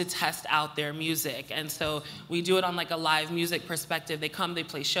want to test out their music. And so we do it on like a live music perspective. They come, they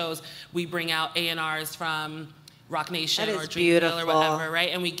play shows. We bring out A&Rs from Rock Nation or Dreamville or whatever, right?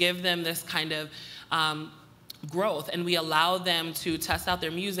 And we give them this kind of growth, and we allow them to test out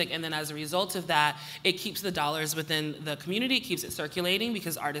their music, and then as a result of that, it keeps the dollars within the community, it keeps it circulating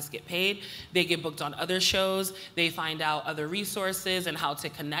because artists get paid, they get booked on other shows, they find out other resources and how to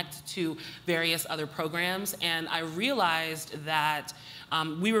connect to various other programs. And I realized that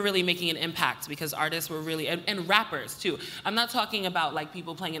we were really making an impact because artists were really, and rappers too. I'm not talking about like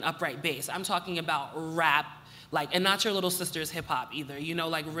people playing an upright bass, I'm talking about rap, like, and not your little sister's hip hop either, you know,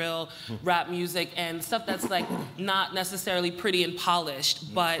 like real rap music and stuff that's like not necessarily pretty and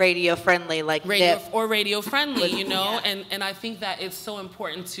polished, but radio friendly, like radio friendly, you know. And I think that it's so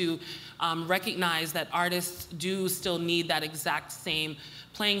important to recognize that artists do still need that exact same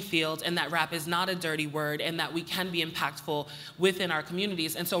playing field, and that rap is not a dirty word, and that we can be impactful within our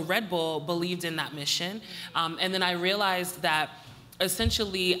communities. And so Red Bull believed in that mission, and then I realized that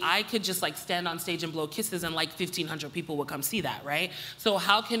essentially I could just like stand on stage and blow kisses and like 1,500 people would come see that, right? So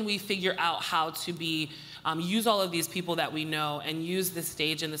how can we figure out how to be, use all of these people that we know and use this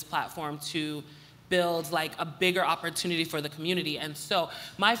stage and this platform to build like a bigger opportunity for the community? And so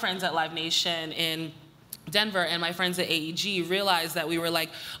my friends at Live Nation in Denver and my friends at AEG realized that we were like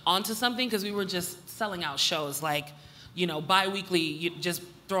onto something, because we were just selling out shows like, you know, bi-weekly, just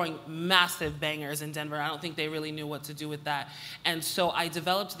throwing massive bangers in Denver. I don't think they really knew what to do with that. And so I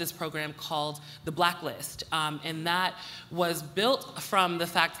developed this program called The Blacklist. And that was built from the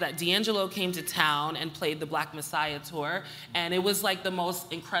fact that D'Angelo came to town and played the Black Messiah tour. And it was like the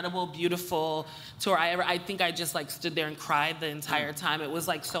most incredible, beautiful tour I think I just like stood there and cried the entire time. It was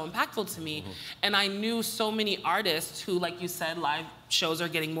like so impactful to me. And I knew so many artists who, like you said, live shows are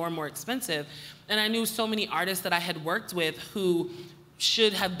getting more and more expensive. And I knew so many artists that I had worked with who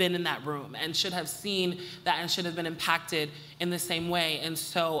should have been in that room and should have seen that and should have been impacted in the same way. And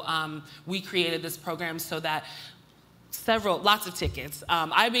so we created this program so that lots of tickets.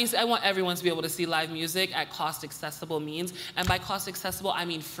 I want everyone to be able to see live music at cost accessible means, and by cost accessible, I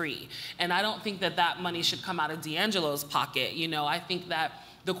mean free. And I don't think that that money should come out of D'Angelo's pocket. You know, I think that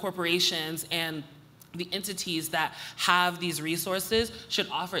the corporations and the entities that have these resources should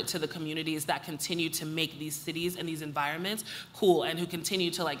offer it to the communities that continue to make these cities and these environments cool, and who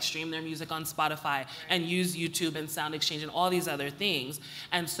continue to like stream their music on Spotify and use YouTube and Sound Exchange and all these other things.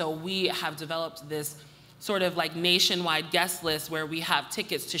 And so we have developed this sort of like nationwide guest list where we have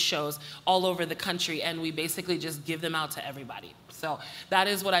tickets to shows all over the country, and we basically just give them out to everybody. So that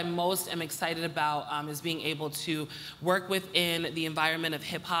is what I most am excited about, is being able to work within the environment of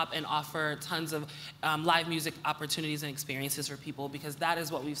hip hop and offer tons of live music opportunities and experiences for people, because that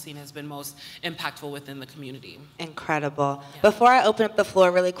is what we've seen has been most impactful within the community. Incredible. Yeah. Before I open up the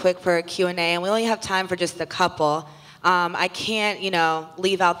floor really quick for a Q&A, and we only have time for just a couple, I can't,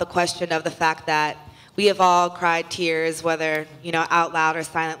 leave out the question of the fact that we have all cried tears, whether, out loud or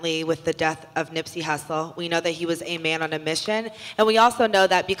silently, with the death of Nipsey Hussle. We know that he was a man on a mission. And we also know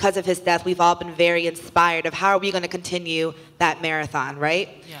that because of his death, we've all been very inspired of how are we going to continue that marathon,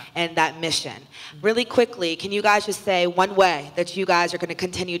 right? Yeah. And that mission. Really quickly, can you guys just say one way that you guys are going to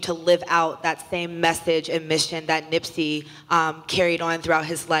continue to live out that same message and mission that Nipsey carried on throughout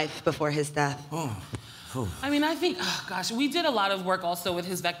his life before his death? I mean, I think, we did a lot of work also with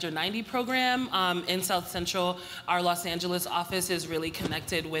his Vector 90 program in South Central. Our Los Angeles office is really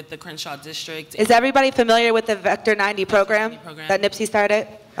connected with the Crenshaw district. Is everybody familiar with the Vector 90 program, that Nipsey started?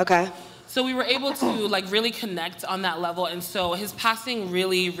 Okay. So we were able to like really connect on that level, and so his passing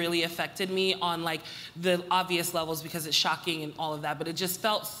really, really affected me on like the obvious levels, because it's shocking and all of that, but it just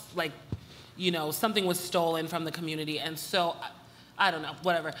felt like, something was stolen from the community, and so I don't know,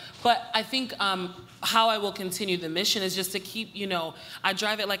 whatever. But I think how I will continue the mission is just to keep, I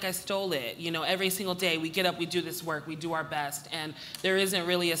drive it like I stole it. Every single day we get up, we do this work, we do our best, and there isn't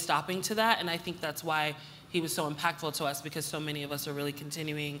really a stopping to that. And I think that's why he was so impactful to us, because so many of us are really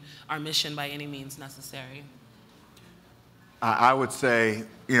continuing our mission by any means necessary. I would say,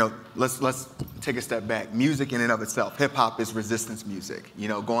 let's take a step back. Music in and of itself, hip hop is resistance music.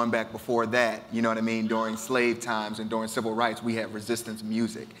 Going back before that, you know what I mean? During slave times and during civil rights, we had resistance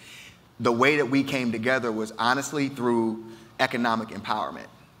music. The way that we came together was honestly through economic empowerment.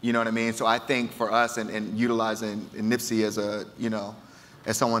 You know what I mean? So I think for us and utilizing Nipsey as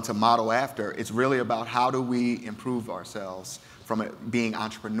as someone to model after, it's really about how do we improve ourselves from being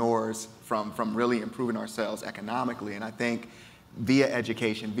entrepreneurs, from really improving ourselves economically. And I think via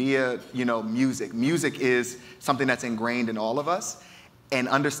education, via music. Music is something that's ingrained in all of us, and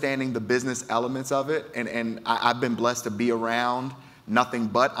understanding the business elements of it. And I've been blessed to be around nothing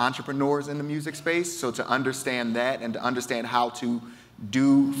but entrepreneurs in the music space. So to understand that and to understand how to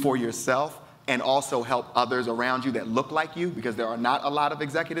do for yourself and also help others around you that look like you, because there are not a lot of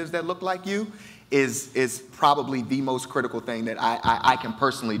executives that look like you, is probably the most critical thing that I can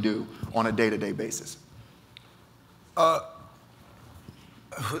personally do on a day-to-day basis.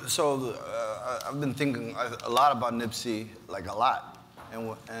 So I've been thinking a lot about Nipsey, like a lot.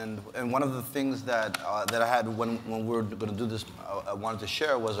 And one of the things that I had when we were going to do this, I wanted to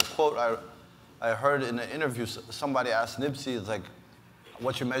share, was a quote I heard in an interview. Somebody asked Nipsey, it's like,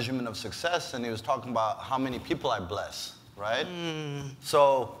 what's your measurement of success? And he was talking about how many people I bless, right?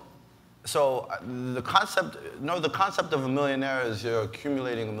 So the concept of a millionaire is you're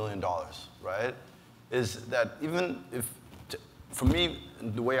accumulating $1 million, right? Is that even if, for me,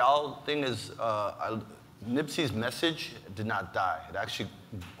 the way I'll think is, Nipsey's message did not die. It actually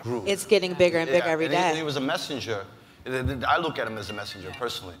grew. It's getting bigger and bigger every day. And he was a messenger. I look at him as a messenger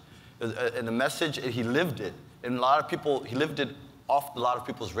personally. And the message, he lived it. And a lot of people, he lived it off a lot of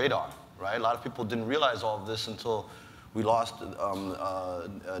people's radar, right? A lot of people didn't realize all of this until we lost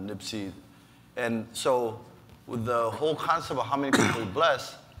Nipsey. And so with the whole concept of how many people we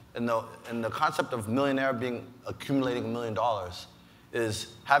bless, and the concept of millionaire being accumulating $1 million is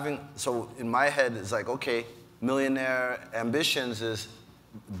having, so in my head it's like, okay, millionaire ambitions is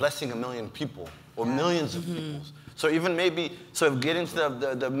blessing 1 million people or millions of people. So even maybe, so getting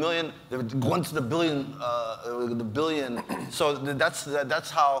to the million, going to the billion, so that's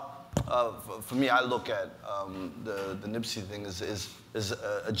how, for me, I look at the Nipsey thing is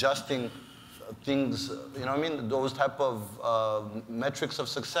adjusting things, you know what I mean? Those type of metrics of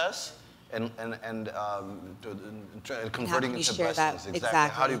success and converting into blessings.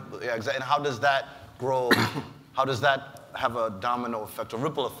 Exactly. How do you, exactly. And how does that grow? How does that have a domino effect, a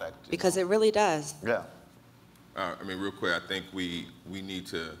ripple effect? Because it really does. Yeah. I mean, real quick, I think we need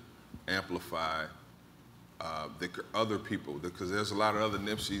to amplify the other people, because there's a lot of other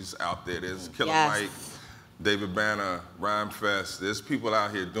Nipseys out there. There's Killer Mike, David Banner, Rhyme Fest. There's people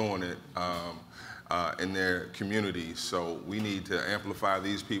out here doing it in their communities. So we need to amplify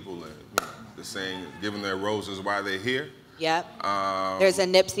these people and the saying, giving their roses while they're here. Yep. There's a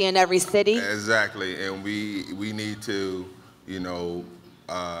Nipsey in every city. Exactly, and we need to,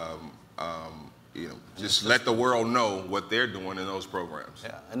 just let the world know what they're doing in those programs.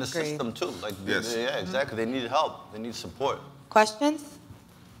 Yeah, and the Great. system too. Like, Yes. yeah, exactly. They need help. They need support. Questions?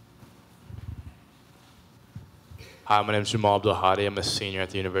 Hi, my name is Jamal Abdul-Hadi. I'm a senior at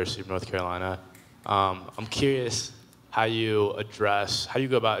the University of North Carolina. I'm curious how you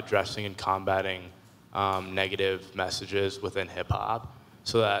go about addressing and combating negative messages within hip-hop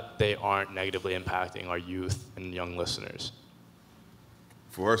so that they aren't negatively impacting our youth and young listeners.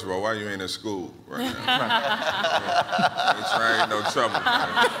 First of all, why you ain't in school right now? Ain't trying to get no trouble, man.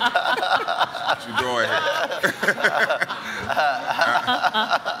 What you doing here?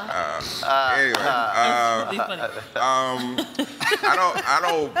 Anyway, I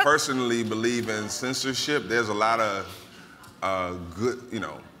don't personally believe in censorship. There's a lot of good,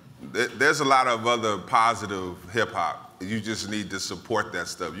 there's a lot of other positive hip hop. You just need to support that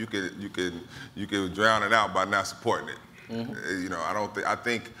stuff. You can drown it out by not supporting it. Mm-hmm. I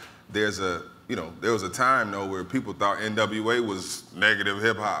think there was a time though where people thought NWA was negative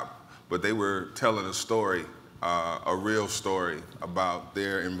hip hop, but they were telling a story, a real story about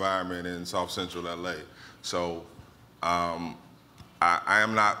their environment in South Central LA. So I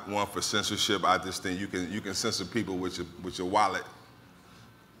am not one for censorship. I just think you can censor people with your wallet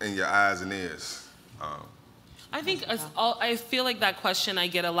and your eyes and ears. I think I feel like that question I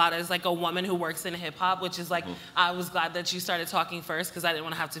get a lot as like a woman who works in hip hop, which is like, I was glad that you started talking first because I didn't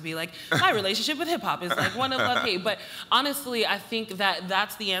want to have to be like, my relationship with hip hop is like one of love hate. But honestly, I think that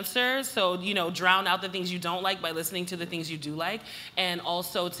that's the answer. So, drown out the things you don't like by listening to the things you do like. And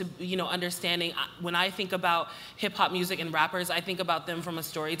also to, understanding when I think about hip hop music and rappers, I think about them from a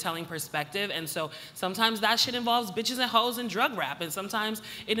storytelling perspective. And so sometimes that shit involves bitches and hoes and drug rap. And sometimes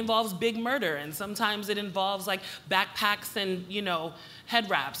it involves big murder. And sometimes it involves like backpacks and head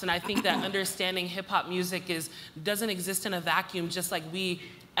wraps. And I think that understanding hip hop music doesn't exist in a vacuum, just like we,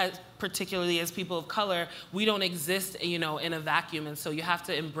 particularly as people of color, we don't exist in a vacuum. And so you have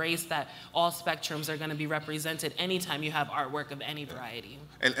to embrace that all spectrums are going to be represented anytime you have artwork of any variety.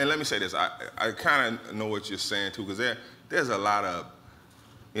 And let me say this, I kind of know what you're saying too, because there's a lot of,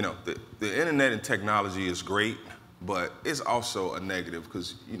 the internet and technology is great, but it's also a negative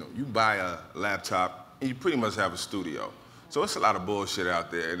because you buy a laptop and you pretty much have a studio. So it's a lot of bullshit out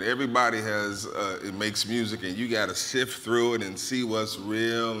there, and everybody it makes music, and you gotta sift through it and see what's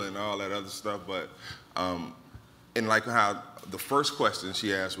real and all that other stuff. But, and like how the first question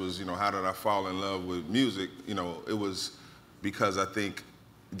she asked was, how did I fall in love with music? It was because I think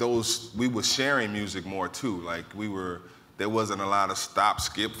we were sharing music more too. Like there wasn't a lot of stop,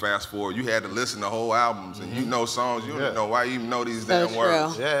 skip, fast forward. You had to listen to whole albums, and songs. You don't know why you even know these damn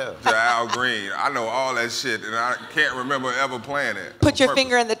words. Yeah. To Al Green, I know all that shit, and I can't remember ever playing it. Put your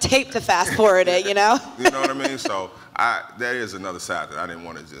finger in the tape to fast forward it, You know what I mean? So that is another side that I didn't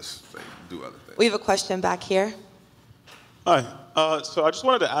want to just do other things. We have a question back here. Hi. So I just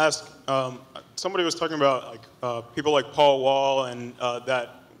wanted to ask, somebody was talking about people like Paul Wall and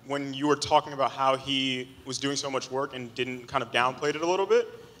that when you were talking about how he was doing so much work and didn't kind of downplayed it a little bit.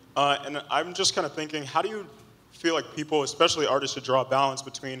 And I'm just kind of thinking, how do you feel like people, especially artists, should draw a balance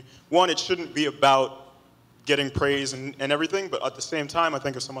between, one, it shouldn't be about getting praise and everything, but at the same time, I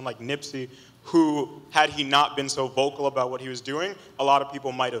think of someone like Nipsey, who, had he not been so vocal about what he was doing, a lot of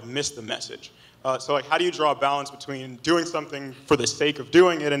people might have missed the message. So how do you draw a balance between doing something for the sake of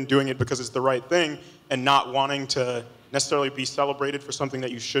doing it and doing it because it's the right thing and not wanting to necessarily be celebrated for something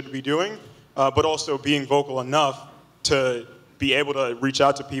that you should be doing, but also being vocal enough to be able to reach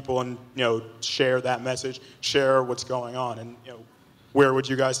out to people and share that message, share what's going on, and where would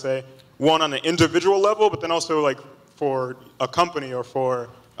you guys say, one on an individual level, but then also like for a company or for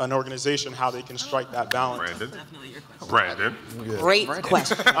an organization, how they can strike that balance. Brandon. Great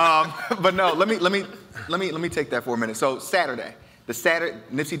question. But no, let me take that for a minute. So Saturday,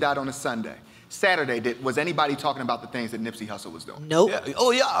 Nipsey died on a Sunday. Saturday, was anybody talking about the things that Nipsey Hussle was doing? Nope. Yeah.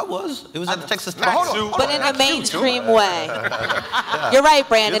 Oh yeah, I was. It was at the Texas Tech. But in a mainstream way. You're right,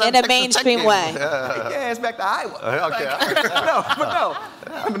 Brandon, in a mainstream way. Yeah, it's back to Iowa.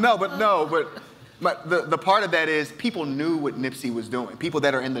 But the part of that is people knew what Nipsey was doing. People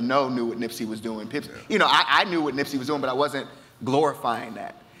that are in the know knew what Nipsey was doing. I knew what Nipsey was doing, but I wasn't glorifying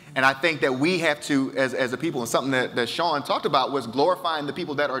that. And I think that we have to, as a people, and something that Sean talked about was glorifying the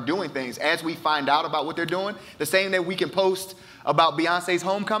people that are doing things as we find out about what they're doing. The same that we can post about Beyonce's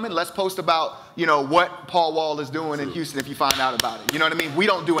homecoming, let's post about, you know, what Paul Wall is doing in Houston if you find out about it. You know what I mean? We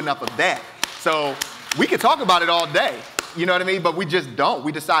don't do enough of that. So we can talk about it all day, you know what I mean? But we just don't.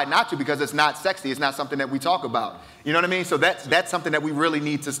 We decide not to because it's not sexy. It's not something that we talk about. You know what I mean? So that's something that we really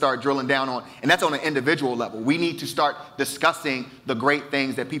need to start drilling down on. And that's on an individual level. We need to start discussing the great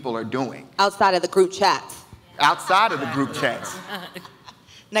things that people are doing. Outside of the group chats. Outside of the group chats.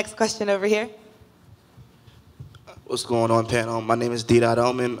 Next question over here. What's going on, panel? My name is D.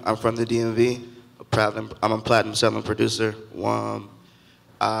 Omen. I'm from the DMV. I'm a platinum selling producer.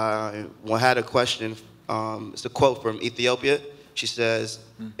 I had a question. It's a quote from Ethiopia. She says,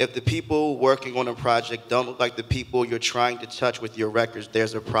 if the people working on a project don't look like the people you're trying to touch with your records,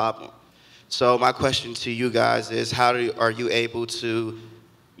 there's a problem. So my question to you guys is, are you able to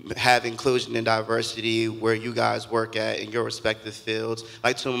have inclusion and diversity where you guys work at in your respective fields?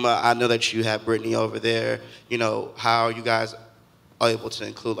 Like Tuma, I know that you have Brittany over there. You know, how are you guys able to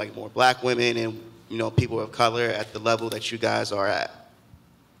include like more black women and, you know, people of color at the level that you guys are at?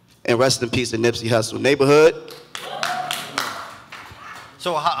 And rest in peace to Nipsey Hussle. Neighborhood.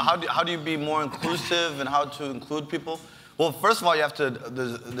 So how do you be more inclusive and how to include people? Well, first of all, you have to,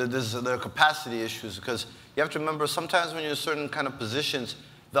 there are capacity issues because you have to remember sometimes when you're in certain kind of positions,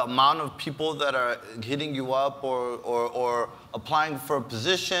 the amount of people that are hitting you up or applying for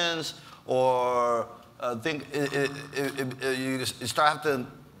positions or you start having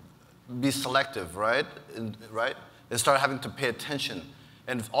to be selective, right? Right? And start having to pay attention.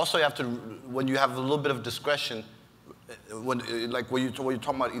 And also you have to, when you have a little bit of discretion, when you're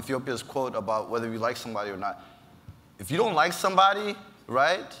talking about Ethiopia's quote about whether you like somebody or not, if you don't like somebody,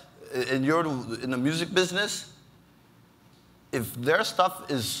 right, and you're in the music business, if their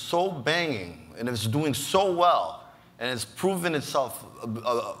stuff is so banging and it's doing so well and it's proven itself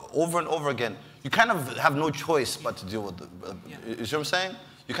over and over again, you kind of have no choice but to deal with it. You see what I'm saying?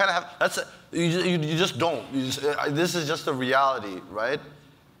 You kind of have, you just don't. This is just a reality, right?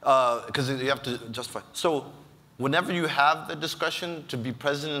 Because you have to justify. So whenever you have the discretion to be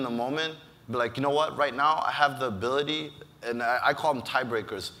present in the moment, be like, you know what, right now I have the ability, and I call them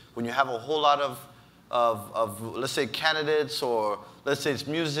tiebreakers. When you have a whole lot of let's say, candidates, or let's say it's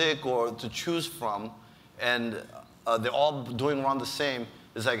music, or to choose from, and they're all doing around the same,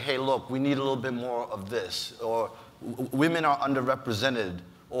 it's like, hey, look, we need a little bit more of this, or women are underrepresented,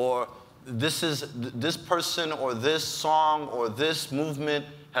 or this person, or this song, or this movement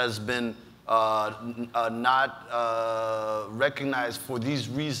has been not recognized for these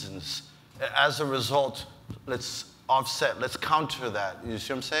reasons. As a result, let's offset, let's counter that. You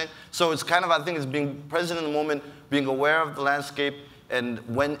see what I'm saying? So it's kind of, I think it's being present in the moment, being aware of the landscape, and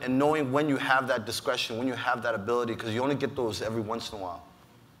knowing when you have that discretion, when you have that ability, because you only get those every once in a while.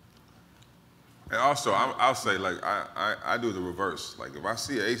 And also, I'll say, like, I do the reverse. Like, if I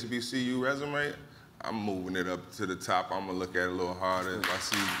see a HBCU resume, I'm moving it up to the top. I'm gonna look at it a little harder. If I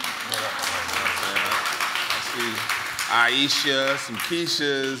see Aisha, some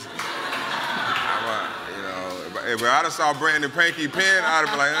Keishas, if I just saw Brandon Panky Penn, I'd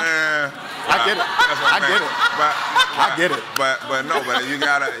be like, I get it. But no, but you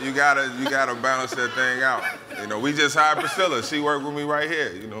gotta balance that thing out. You know, we just hired Priscilla. She worked with me right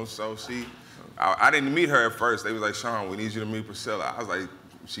here. You know, so I didn't meet her at first. They was like, Sean, we need you to meet Priscilla. I was like,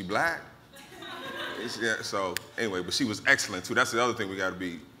 she black? Yeah, so anyway, but she was excellent too. That's the other thing we gotta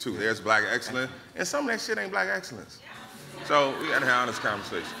be too. There's black excellence, and some of that shit ain't black excellence. So we gotta have honest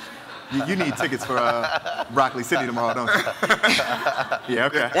conversations. You need tickets for Broccoli City tomorrow, don't you? Yeah,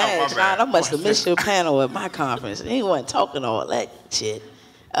 okay. Dang, Sean, I must have missed your panel at my conference. He wasn't talking all that shit.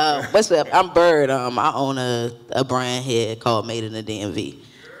 What's up? I'm Bird. I own a brand here called Made in the DMV.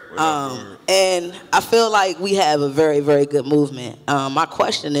 And I feel like we have a very, very good movement. My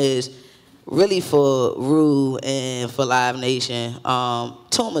question is really for Rue and for Live Nation,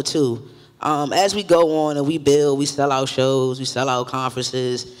 Tuma too. As we go on and we build, we sell out shows, we sell out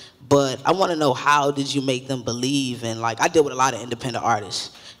conferences, but I want to know, how did you make them believe in, like, I deal with a lot of independent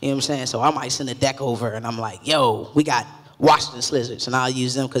artists, you know what I'm saying? So I might send a deck over and I'm like, yo, we got Washington Slizzards, and I'll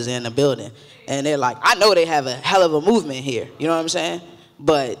use them because they're in the building. And they're like, I know they have a hell of a movement here, you know what I'm saying?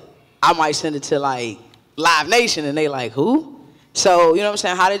 But I might send it to, like, Live Nation, and they like, who? So, you know what I'm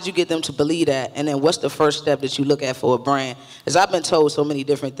saying? How did you get them to believe that? And then what's the first step that you look at for a brand? Because I've been told so many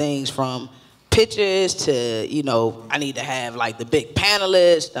different things, from pictures to, you know, I need to have like the big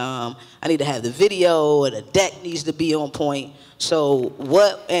panelist, I need to have the video, or the deck needs to be on point. So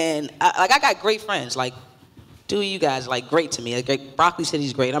what, and I got great friends, like do you guys like great to me. Like, Broccoli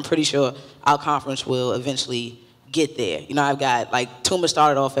City's great. I'm pretty sure our conference will eventually get there. You know, I've got like Tuma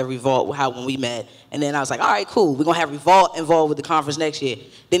started off at Revolt when we met, and then I was like, all right, cool, we're gonna have Revolt involved with the conference next year.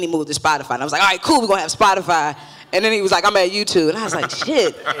 Then he moved to Spotify, and I was like, all right, cool, we're gonna have Spotify. And then he was like, I'm at YouTube, and I was like,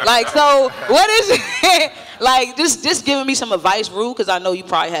 shit. Like, so what is it? Like, just giving me some advice, Rue, because I know you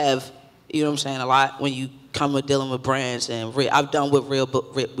probably have, you know what I'm saying, a lot when you come with dealing with brands, and I've dealt with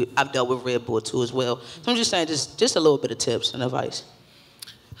Red Bull too as well. So I'm just saying, just a little bit of tips and advice.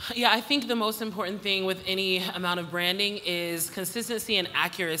 Yeah, I think the most important thing with any amount of branding is consistency and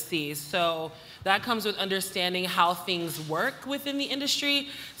accuracy. So that comes with understanding how things work within the industry.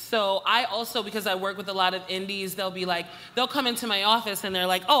 So I also, because I work with a lot of indies, they'll come into my office and they're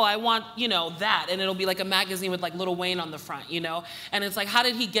like, oh, I want, you know, that. And it'll be like a magazine with like Lil Wayne on the front, you know? And it's like, how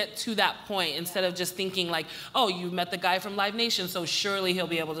did he get to that point? Instead of just thinking like, oh, you met the guy from Live Nation, so surely he'll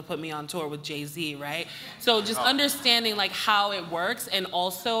be able to put me on tour with Jay-Z, right? So just understanding like how it works, and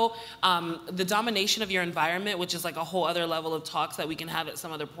also the domination of your environment, which is like a whole other level of talks that we can have at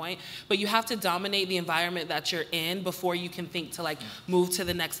some other point. But you have to dominate the environment that you're in before you can think to like move to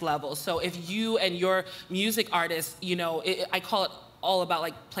the next level. So if you and your music artists, you know, I call it all about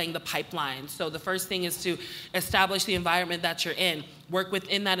like playing the pipeline. So the first thing is to establish the environment that you're in, work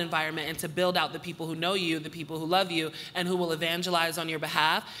within that environment, and to build out the people who know you, the people who love you, and who will evangelize on your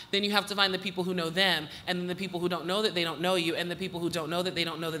behalf. Then you have to find the people who know them, and then the people who don't know that they don't know you, and the people who don't know that they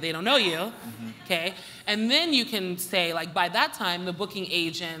don't know that they don't know you, okay? And then you can say, like, by that time, the booking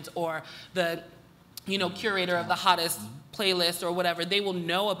agent or the, you know, curator of the hottest playlist or whatever, they will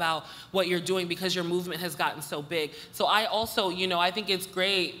know about what you're doing because your movement has gotten so big. So I also, you know, I think it's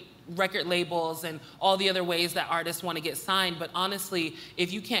great, record labels and all the other ways that artists want to get signed, but honestly,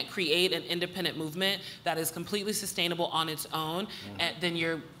 if you can't create an independent movement that is completely sustainable on its own, then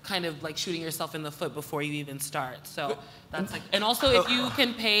you're kind of like shooting yourself in the foot before you even start. So that's like, and also if you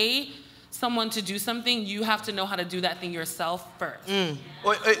can pay someone to do something, you have to know how to do that thing yourself first.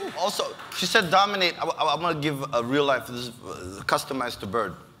 Wait, also, she said dominate. I'm gonna give a real life, this is customized to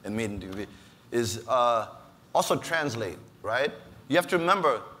Bird and made in TV, is also translate, right? You have to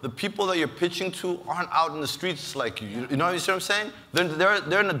remember, the people that you're pitching to aren't out in the streets like you. You know what I'm saying?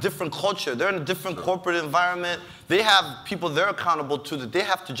 They're in a different culture. They're in a different corporate environment. They have people they're accountable to that they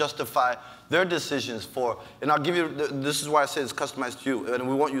have to justify their decisions for. And I'll give you, this is why I say it's customized to you. And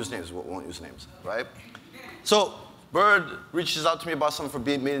we won't use names, right? So Bird reaches out to me about something for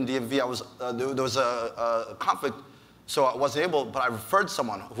being made in DMV. There was a conflict, so I wasn't able, but I referred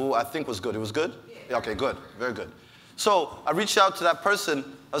someone who I think was good. It was good? Yeah, okay, good, very good. So I reached out to that person.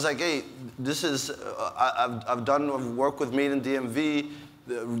 I was like, hey, this is, I've done work with Made in DMV.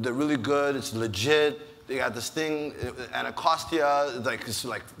 They're really good, it's legit. They got this thing, Anacostia,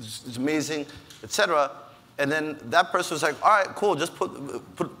 it's amazing, etc. And then that person was like, all right, cool, just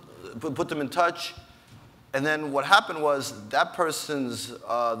put them in touch. And then what happened was that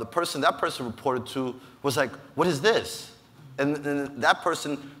the person that person reported to was like, what is this? And that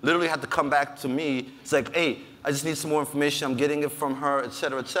person literally had to come back to me. It's like, hey, I just need some more information. I'm getting it from her, et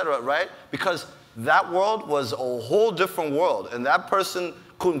cetera, right? Because that world was a whole different world. And that person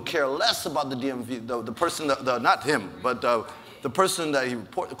couldn't care less about the DMV, the person, not him, but the person that he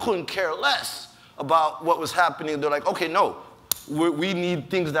reported couldn't care less about what was happening. They're like, okay, no, we need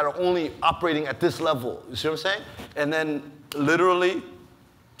things that are only operating at this level. You see what I'm saying? And then literally,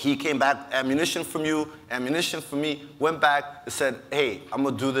 he came back, ammunition from you, ammunition from me, went back and said, hey, I'm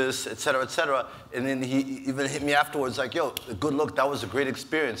gonna do this, et cetera, and then he even hit me afterwards like, yo, good look, that was a great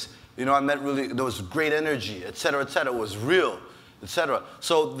experience. You know, there was great energy, et cetera, it was real, et cetera.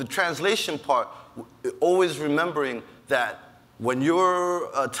 So the translation part, always remembering that when you're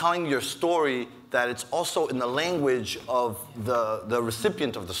telling your story, that it's also in the language of the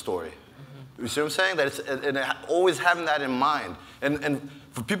recipient of the story. You see what I'm saying? That it's, and always having that in mind. And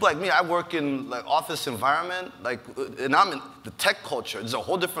for people like me, I work in like office environment, and I'm in the tech culture. It's a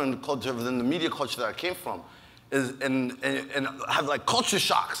whole different culture than the media culture that I came from. And have like culture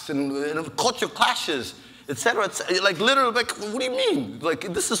shocks and culture clashes, et cetera. Like literally, like, what do you mean?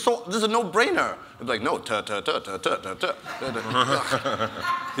 Like this is a no-brainer. I'm like, no,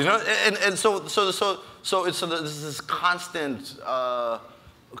 you know. And so it's this constant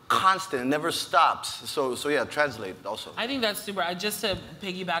constant, it never stops. So yeah, translate also. I think that's super. Just to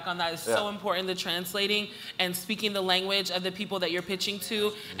piggyback on that, it's so important, the translating and speaking the language of the people that you're pitching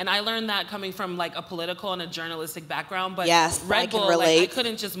to. And I learned that coming from like a political and a journalistic background. But yes, Red I can Bull, relate. like, I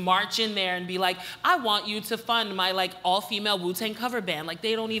couldn't just march in there and be like, I want you to fund my like all-female Wu-Tang cover band. Like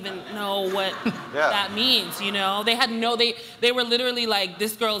they don't even know what that means, you know? They had they were literally like,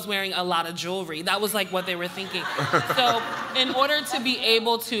 this girl's wearing a lot of jewelry. That was like what they were thinking. So in order to be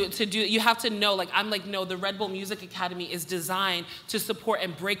able to do, you have to know, like, I'm like, no, the Red Bull Music Academy is designed to support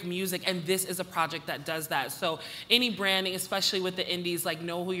and break music, and this is a project that does that. So any branding, especially with the indies, like,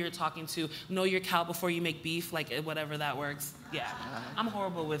 know who you're talking to, know your cow before you make beef, like, whatever that works. Yeah, I'm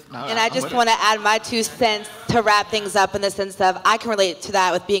horrible with. And I just want to add my 2 cents to wrap things up in the sense of I can relate to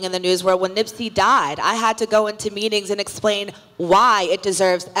that with being in the news world. When Nipsey died, I had to go into meetings and explain why it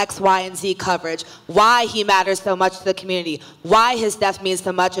deserves X, Y, and Z coverage, why he matters so much to the community, why his death means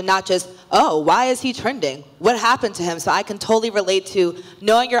so much, and not just, oh, why is he trending? What happened to him? So I can totally relate to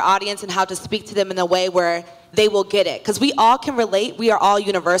knowing your audience and how to speak to them in a way where they will get it. Because we all can relate. We are all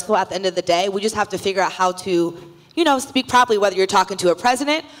universal at the end of the day. We just have to figure out how to, you know, speak properly, whether you're talking to a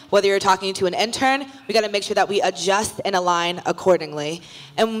president, whether you're talking to an intern. We got to make sure that we adjust and align accordingly.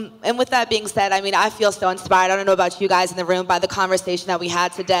 And with that being said, I mean, I feel so inspired. I don't know about you guys in the room by the conversation that we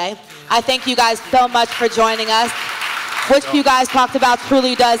had today. I thank you guys so much for joining us. What you guys talked about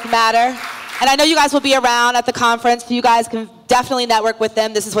truly does matter. And I know you guys will be around at the conference, so you guys can definitely network with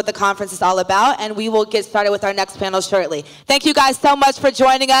them. This is what the conference is all about, and we will get started with our next panel shortly. Thank you guys so much for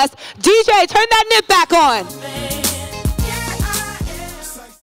joining us. DJ, turn that nip back on.